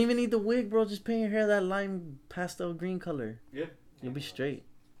fucking. You don't even need the wig, bro. Just paint your hair that lime pastel green color. Yeah. You'll be straight.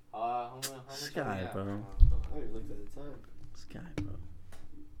 How much Sky, bro. I already looked at the time. Sky, bro.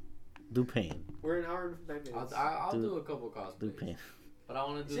 Do paint. We're an hour and 9 minutes. I'll do a couple cosplays. Do paint. But I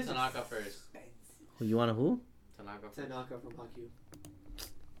want to do Tanaka first. You want who? Tanaka from Haikyuu.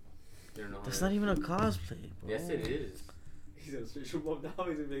 That's not even a cosplay, bro. Yes, it is. He's gonna switch him up now.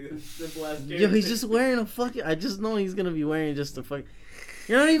 He's gonna make a simple ass character. Yo, he's just wearing a fucking. I just know he's gonna be wearing just a fucking.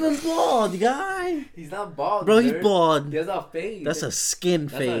 You're not even bald, guy. He's not bald, bro. He's bald. He has a fade. That's a skin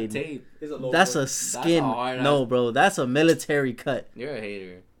fade. That's a tape. That's a skin. No, bro. That's a military cut. You're a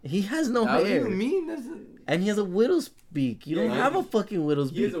hater. He has no hair. What do you mean? And he has a widow's beak. You don't have a fucking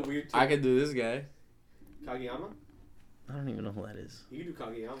widow's beak. He has a weird. I can do this guy. Kageyama? I don't even know who that is. You can do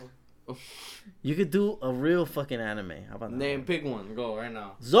Kageyama. You could do a real fucking anime. How about that? Name, pick one. Go right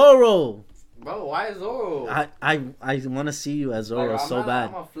now. Zorro. Bro, why Zorro? I want to see you as Zorro so bad.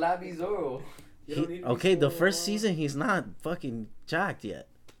 I'm a flabby Zorro. Okay, the first season he's not fucking jacked yet.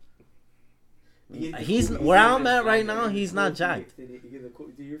 He's where I'm at right now. He's not jacked. Dude,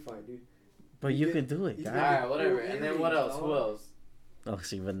 you're fine, dude. But you can do it, guy. Alright, whatever. And then what else? Who else? Oh,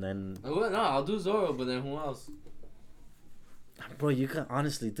 see, but then. No, I'll do Zorro, but then who else? Bro, you can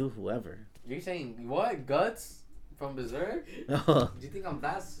honestly do whoever. You're saying what? Guts from Berserk? Oh. Do you think I'm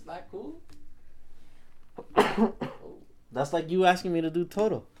that cool? That's like you asking me to do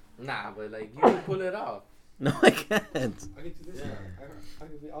Toto. Nah, but like you can pull it off. No, I can't. I can do this. Yeah. I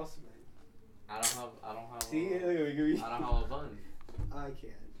can be awesome, man. I don't have. See, I don't have a bun. I can.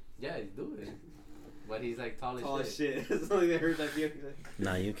 Yeah, you do it. But he's like tall as shit. Tall as shit. It's only that hurt that feeling.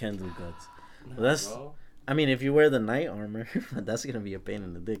 Nah, you can do guts. Well, that's. Bro. I mean, if you wear the knight armor, that's gonna be a pain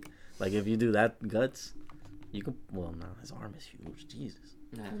in the dick. Like if you do that guts, you can. Well, no, his arm is huge. Jesus.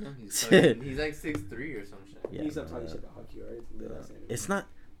 Nah, he's like 6'3" or some shit. Yeah, he's not talking shit about hockey, right? It's not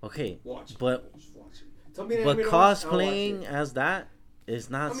okay. Watch. But Tell me but cosplaying as that is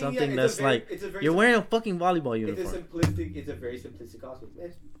not something that's you're wearing a fucking volleyball uniform. It's a very simplistic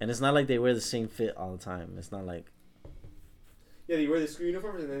cosplay. And it's not like they wear the same fit all the time. It's not like. Yeah, they wear the school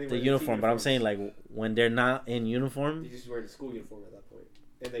uniforms and then they wear the uniform. But I'm saying like when they're not in uniform. They just wear the school uniform at that point.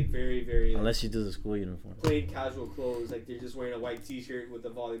 And like very, very. Unless you do the school uniform. Plain casual clothes, like they're just wearing a white T-shirt with the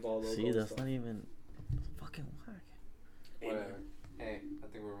volleyball logo. See, that's not even fucking whack. Whatever. Hey, I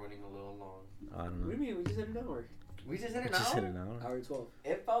think we're running a little long. I don't know. What do you mean? We just hit an hour. We just hit an hour? Hour and 12.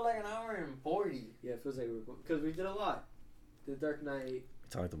 It felt like an hour and 40. Yeah, it feels like because we did a lot. The Dark Knight. We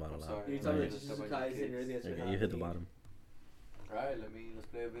talked about a lot. Sorry. You talked about Jujutsu Kaisen and everything that's been happening. You hit the bottom. Alright, let's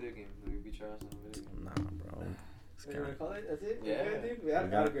play a video game. Let me beat your ass on a video game. Nah, bro. What do you want to call it? That's it? Yeah. Dude? We had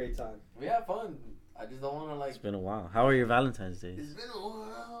a great time. We had fun. I just don't want to like... It's been a while. How are your Valentine's days? It's been a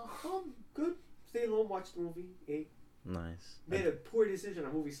while. Good. Stayed home, watched the movie, ate. Nice. Made a poor decision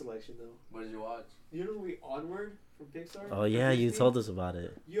on movie selection, though. What did you watch? You know the movie Onward from Pixar? Oh, yeah, you told us about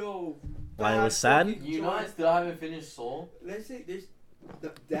it. Yo. Why it was sad? You know I still haven't finished Soul? Let's say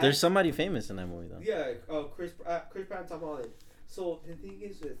there's somebody famous in that movie, though. Yeah, Chris Pratt and Tom Holland. So the thing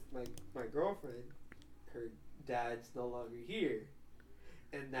is with my girlfriend, her dad's no longer here,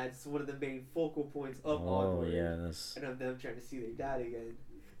 and that's one of the main focal points of Onward. Yeah, that's. And of them trying to see their dad again.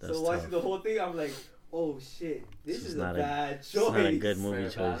 That's so watching the whole thing, I'm like, oh shit, this is a bad choice. It's not a good movie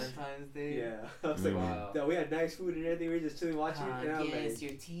choice. Valentine's Day. Yeah, I was like, wow. No, we had nice food and everything. We were just chilling watching it. And I'm like,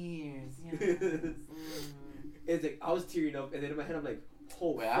 your tears. Yes. It's like I was tearing up, and then in my head I'm like,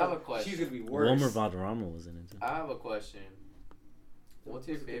 oh, wait, I have a question. She's gonna be worse. Wilmer Valderrama was in it too. I have a question. What's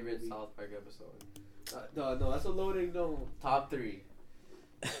your favorite South Park episode? No, that's a loading. No. Top 3.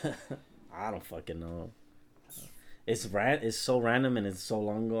 I don't fucking know. It's so random and it's so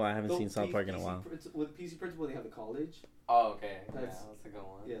long ago. I haven't seen South Park in a while. With PC Principal, they have the college. Oh, okay. That's a good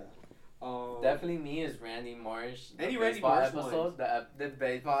one. Yeah. Definitely me is Randy Marsh. Any Randy Marsh episode? The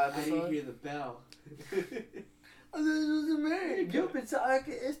baseball episode. I didn't hear the bell. Yo pensaba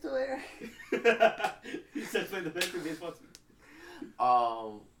que esto era. You said play the baseball.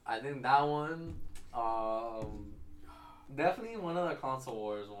 I think that one. Definitely one of the console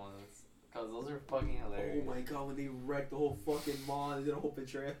wars ones, cause those are fucking hilarious. Oh my god, when they wrecked the whole fucking mall, they did a whole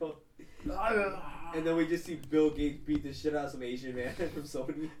betrayal. And then we just see Bill Gates beat the shit out of some Asian man from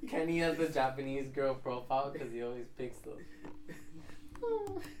Sony. Kenny has the Japanese girl profile because he always picks them.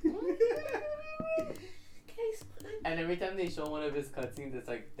 And every time they show one of his cutscenes, it's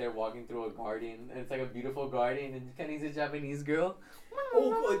like they're walking through a garden, and it's like a beautiful garden, and Kenny's a Japanese girl.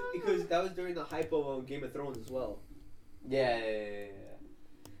 Oh, because that was during the hype of Game of Thrones as well. Yeah.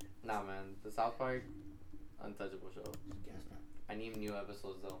 Nah, man, the South Park, untouchable show. I need new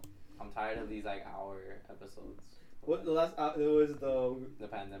episodes though. I'm tired of these like hour episodes. What the last? It was the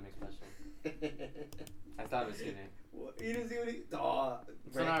pandemic special. I still haven't seen it. What? You didn't see what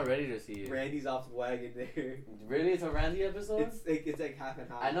he? I'm not ready to see it. Randy's off the wagon there. Really, it's a Randy episode. It's like half and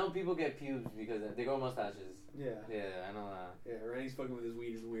half. I know people get pubes because they grow mustaches. Yeah. Yeah, I know that. Yeah, Randy's fucking with his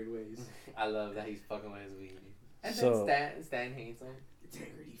weed in weird ways. I love that he's fucking with his weed. And so, then Stan hates him.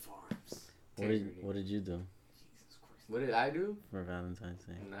 Integrity Farms. What did you do? Jesus Christ. What did I do? For Valentine's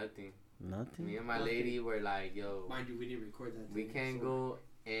Day? Nothing. Me and my lady were like, yo. Mind you, we didn't record that. We can't go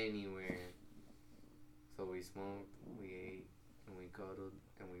anywhere. So we smoked, we ate, and we cuddled,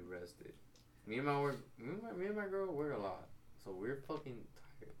 and we rested. Me and my girl work a lot, so we're fucking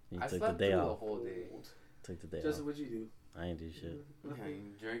tired. I slept through the whole day. Took the day Justin, off. what'd you do? I ain't do shit. Yeah,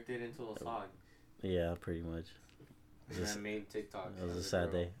 you jerked it into a sock. Yeah, pretty much. And I made TikToks. It was a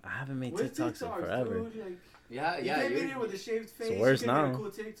sad day. I haven't made TikToks in forever. Dude? Like, yeah. You came in here with a shaved face. It's worse now. A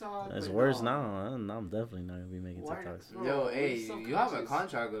cool TikTok, it's worse now. I'm definitely not gonna be making TikToks. Bro, yo, hey, you have a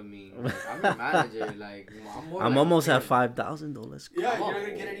contract with me. Like, I'm your manager. Like, I'm almost at $5,000 though. Let's go. Yeah, you're not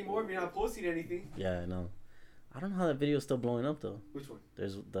gonna get any more if you're not posting anything. Yeah, I know. I don't know how that video is still blowing up though. Which one?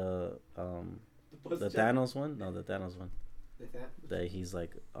 There's the Thanos one. No, the Thanos one. That he's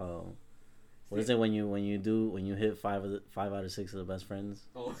like, what is it when you hit five out of 6 of the best friends?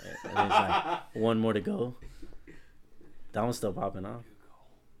 Oh. And there's like one more to go. That one's still popping off.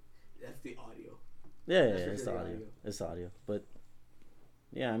 That's the audio. Yeah, it's the audio. It's the audio. But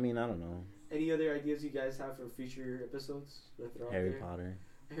yeah, I mean, I don't know. Any other ideas you guys have for future episodes? Harry Potter.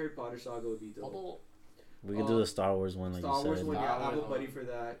 Harry Potter saga would be dope. We could do the Star Wars one, like you said. Star Wars one, yeah, I have a buddy for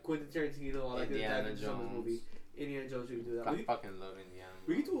that. Quentin Tarantino, all that good movie. Indiana Jones, we could do that. I fucking love Indiana.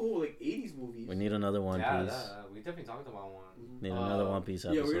 We could do a whole like 80s movies. We need another One Piece. We definitely talked about one. Need another One Piece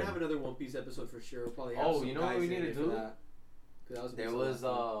episode. Yeah, we're gonna have another One Piece episode for sure. We'll probably have some you know what we need to do? There was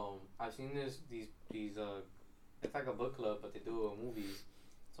I've seen these it's like a book club, but they do movies.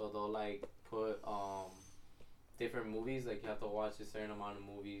 So they'll like put different movies. Like you have to watch a certain amount of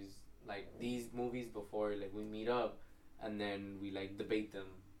movies, like these movies before like we meet up, and then we like debate them.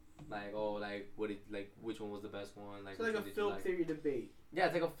 Like which one was the best one? Like, so like a film theory debate. Yeah,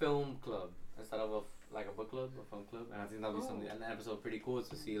 it's like a film club instead of a book club, a film club. And I think that'll be an episode pretty cool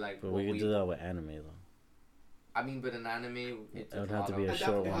to see like. But we could do that with anime though. I mean, but an anime, it would have to be a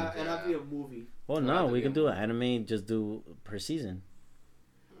short one. It'd have to be a movie. Well, no, we can do an anime. Just do per season.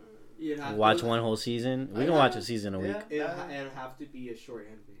 Watch one whole season. We can watch a season a week. It'd have to be a short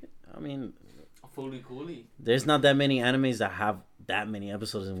anime. I mean, fully coolly. There's not that many animes that have that many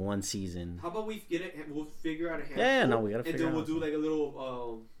episodes in one season. How about we get it? We'll figure out a handful. Yeah, no, we gotta figure out. And then we'll do like a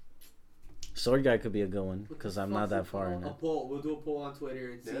little. Sword Guy could be a good one because I'm not that far in it. A poll. We'll do a poll on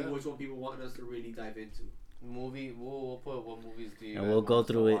Twitter and see which one people want us to really dive into. We'll put what movies do you and we'll go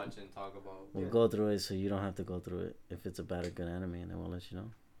through it. Watch and talk about. We'll go through it so you don't have to go through it if it's a bad or good anime, and then we'll let you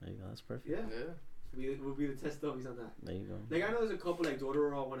know. There you go. That's perfect. Yeah. We'll be the test dummies on that. There you go. Like I know there's a couple like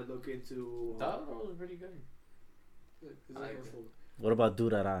Dororo I want to look into. Dororo is pretty good. What about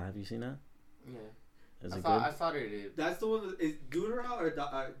Durara? Have you seen that? Yeah. Is it good? I thought it did. That's the one. Is Durara or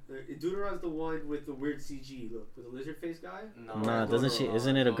Durara is the one with the weird CG look with the lizard face guy? No. Nah, doesn't she?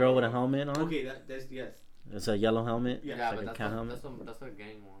 Isn't it a girl with a helmet on? Okay, that's yes. It's a yellow helmet. Yeah, like but a cat helmet. That's a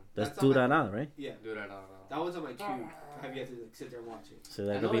gang one. That's Durara, right? Yeah. Durara. That one's on my queue. I have yet to sit there and watch it. So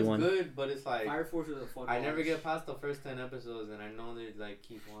that could be one. Good, but it's like Fire Force is a fun. I never get past the first 10 episodes, and I know they like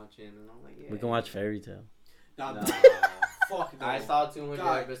keep watching, and I'm like, yeah. We can watch Fairy Tail. No. Fuck no. I saw 200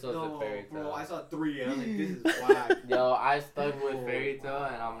 episodes of Fairy Tail. Bro, I saw 3 and I'm like, this is whack. Yo, I stuck with Fairy Tail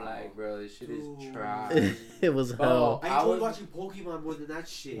and I'm like, bro, this shit is trash. It was hell. I was watching Pokemon more than that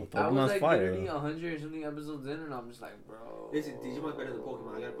shit. I was like literally 100 and something episodes in and I'm just like, bro. Listen, Digimon's better than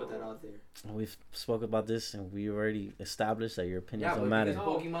Pokemon. I gotta put that out there. We've spoke about this and we already established that your opinions don't matter. Yeah,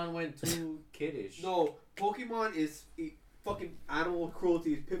 because Pokemon went too kiddish. No, Pokemon is fucking animal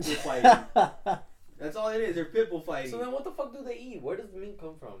cruelty, is pitbull fighting. That's all it is. They're pitbull fighting. So then what the fuck do they eat? Where does the meat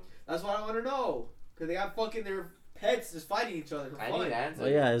come from? That's what I want to know. Because they got fucking their pets just fighting each other. I need answers. Oh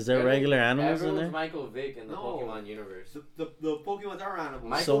yeah, is there regular animals in there? Michael Vick in the Pokemon universe. The Pokemons are animals.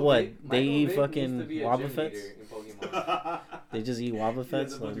 Michael so what? They eat fucking Wobbuffets? They just eat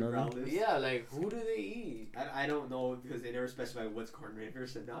Wobbuffets? Yeah, like who do they eat? I don't know because they never specify what's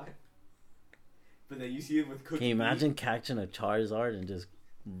carnivorous and not. But then you see them with cookies. Can you imagine catching a Charizard and just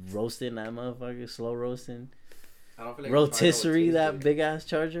roasting that motherfucker, slow roasting? I don't feel like rotisserie, that big ass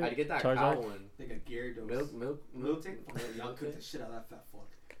charger. I'd get that charger. cow one. Like a Gyarados. Milk. Y'all cook the shit out of that fat fuck.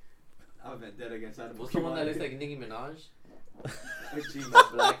 I'm dead against that. What's the one that looks like Nicki Minaj?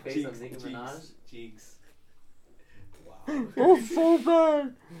 Black face of Nicki Minaj. Jinx. Oh, so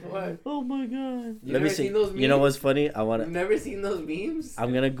bad. What? Oh my god. Let me see. You know what's funny? You've never seen those memes?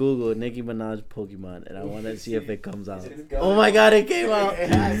 I'm gonna Google Nicki Minaj Pokemon and I want to see if it comes out. Oh my god, it came out.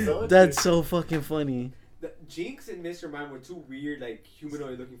 That's so fucking funny. The Jinx and Mr. Mime were two weird, like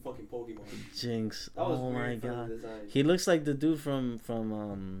humanoid looking fucking Pokemon. Jinx. Oh my god. He looks like the dude from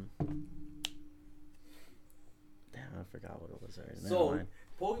damn, I forgot what it was already. So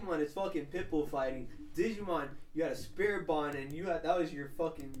Pokemon is fucking pitbull fighting. Digimon, you had a spirit bond and that was your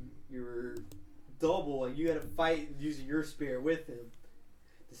double and you had to fight using your spirit with him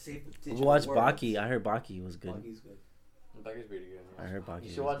to save the Digimon. Watch Baki. I heard Baki was good. Baki's good. Baki's pretty good. I heard Baki.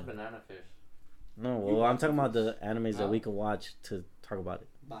 You should watch Banana Fish. No, well, I'm talking about the animes that we can watch to talk about it.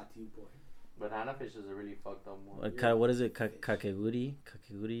 Bati boy. Banana Fish is a really fucked up one. What is it? Kakeguri?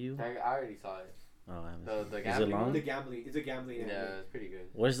 Kakeguri? I already saw it. Oh, the is it long? It's a gambling anime. Yeah, it's pretty good.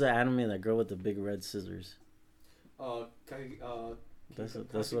 Where's the anime, that girl with the big red scissors? That's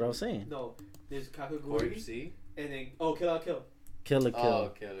what I was saying. No, there's Kakeguri. C? And then, Kill la Kill. Kill la Kill.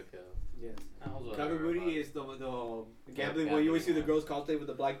 Oh, Kill la Kill. Yes. Kakeguri is the gambling where you always see the girls cosplay with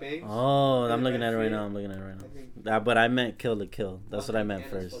the black bangs. Oh, I'm looking at it right now. But I meant Kill la Kill. That's what I meant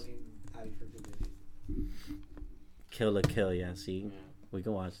first. Kill la Kill, yeah, see? Yeah. We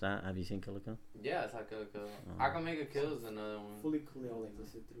can watch that. Have you seen Kill la Kill? Yeah, it's like Kill la Kill. I Can Make a Kill is another one. Fully Cool, I'll like to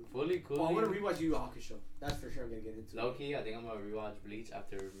sit through. Fully Cool. Oh, I want to rewatch Yu Yu Hakusho. That's for sure I'm going to get into. Low key, I think I'm going to rewatch Bleach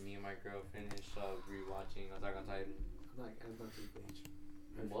after me and my girl finish rewatching Attack on Titan. I'm not doing Bleach.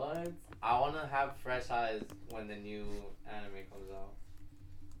 What? I want to have fresh eyes when the new anime comes out.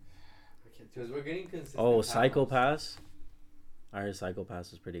 Because we're getting consistent. Oh, Psycho Pass? I heard Psycho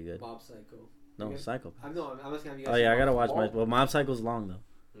Pass is pretty good. Mob Psycho. No, Psycho Pass. I'm asking you guys. Oh, yeah, I got to watch Mob Psycho's long, though.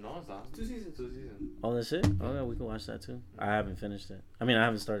 No, it's not. 2 seasons. Oh, that's it? Oh, yeah, we can watch that, too. I haven't finished it. I mean, I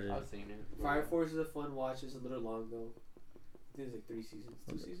haven't started it. I've seen it. Fire Force is a fun watch. It's a little long, though. I think it's like 3 seasons.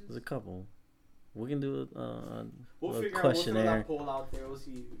 2 seasons? There's a couple. We can do we'll figure questionnaire. Out, we'll throw that poll out there. We'll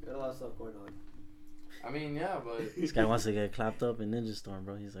see. There's a lot of stuff going on. I mean, yeah, but... This guy wants to get clapped up in Ninja Storm,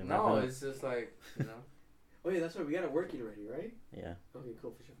 bro. He's like... No, it's just like, Oh, yeah, that's right. We got it working already, right? Yeah. Okay,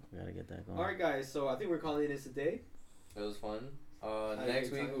 cool, for sure. We got to get that going. All right, guys. So I think we're calling this a day. It was fun.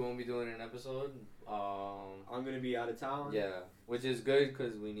 Next week, we won't be doing an episode. I'm going to be out of town. Yeah, which is good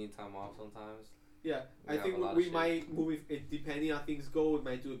because we need time off sometimes. Yeah, I think we might move it depending on how things go. We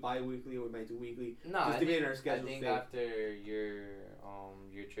might do it bi-weekly or we might do weekly. No, I think after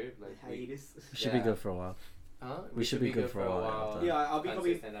your trip, like hiatus, we should be good for a while. Huh? We should be good for a while. Yeah, I'll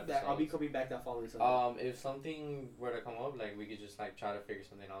be coming back that following Sunday. If something were to come up, like we could just like try to figure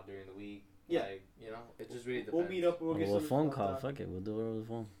something out during the week. Yeah, like, it just really depends. We'll meet up. We'll get some phone call. Fuck it, we'll do it over the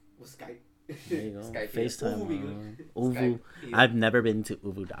phone. We'll Skype. There you go. Skype. FaceTime. Uvu. I've never been to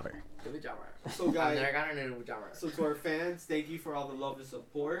Uvu Dabber. So guys, so to our fans, thank you for all the love and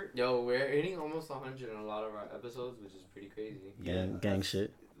support. Yo, we're hitting almost 100 in a lot of our episodes, which is pretty crazy. Gang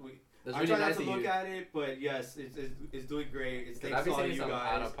shit. I try not to look at it, but yes, it's doing great. It's thanks to all you guys.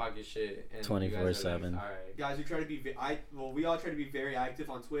 Out of pocket shit. 24/7. Like, guys, we try to be. We all try to be very active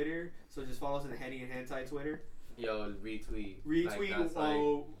on Twitter. So just follow us in the Henny and Hentai Twitter. Yo, retweet. We're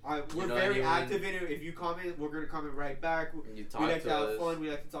very active in it. If you comment, we're gonna comment right back. We like to have fun. We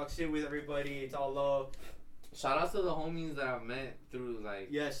like to talk shit with everybody. It's all love. Shout out to the homies that I've met through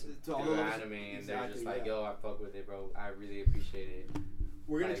to all the anime, and they're just like, yo, I fuck with it, bro. I really appreciate it.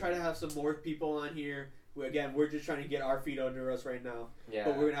 We're gonna try to have some more people on here. We're just trying to get our feet under us right now. Yeah.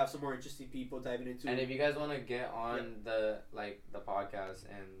 But we're gonna have some more interesting people diving into it. And if you guys want to get on the podcast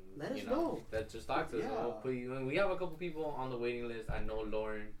and let us know. Just talk to us. We'll put you in. We have a couple people on the waiting list. I know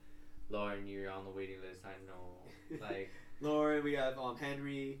Lauren, you're on the waiting list. I know, Lauren. We have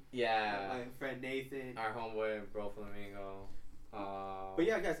Henry. Yeah. My friend Nathan. Our homeboy Bro Flamingo. But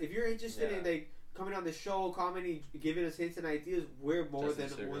yeah, guys, if you're interested in coming on the show, commenting, giving us hints and ideas, we're more than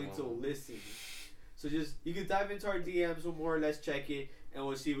willing to listen. So you can dive into our DMs, we'll more or less check it, and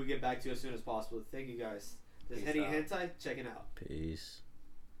we'll see if we get back to you as soon as possible. Thank you guys. This is Henny Hentai, checking out. Peace.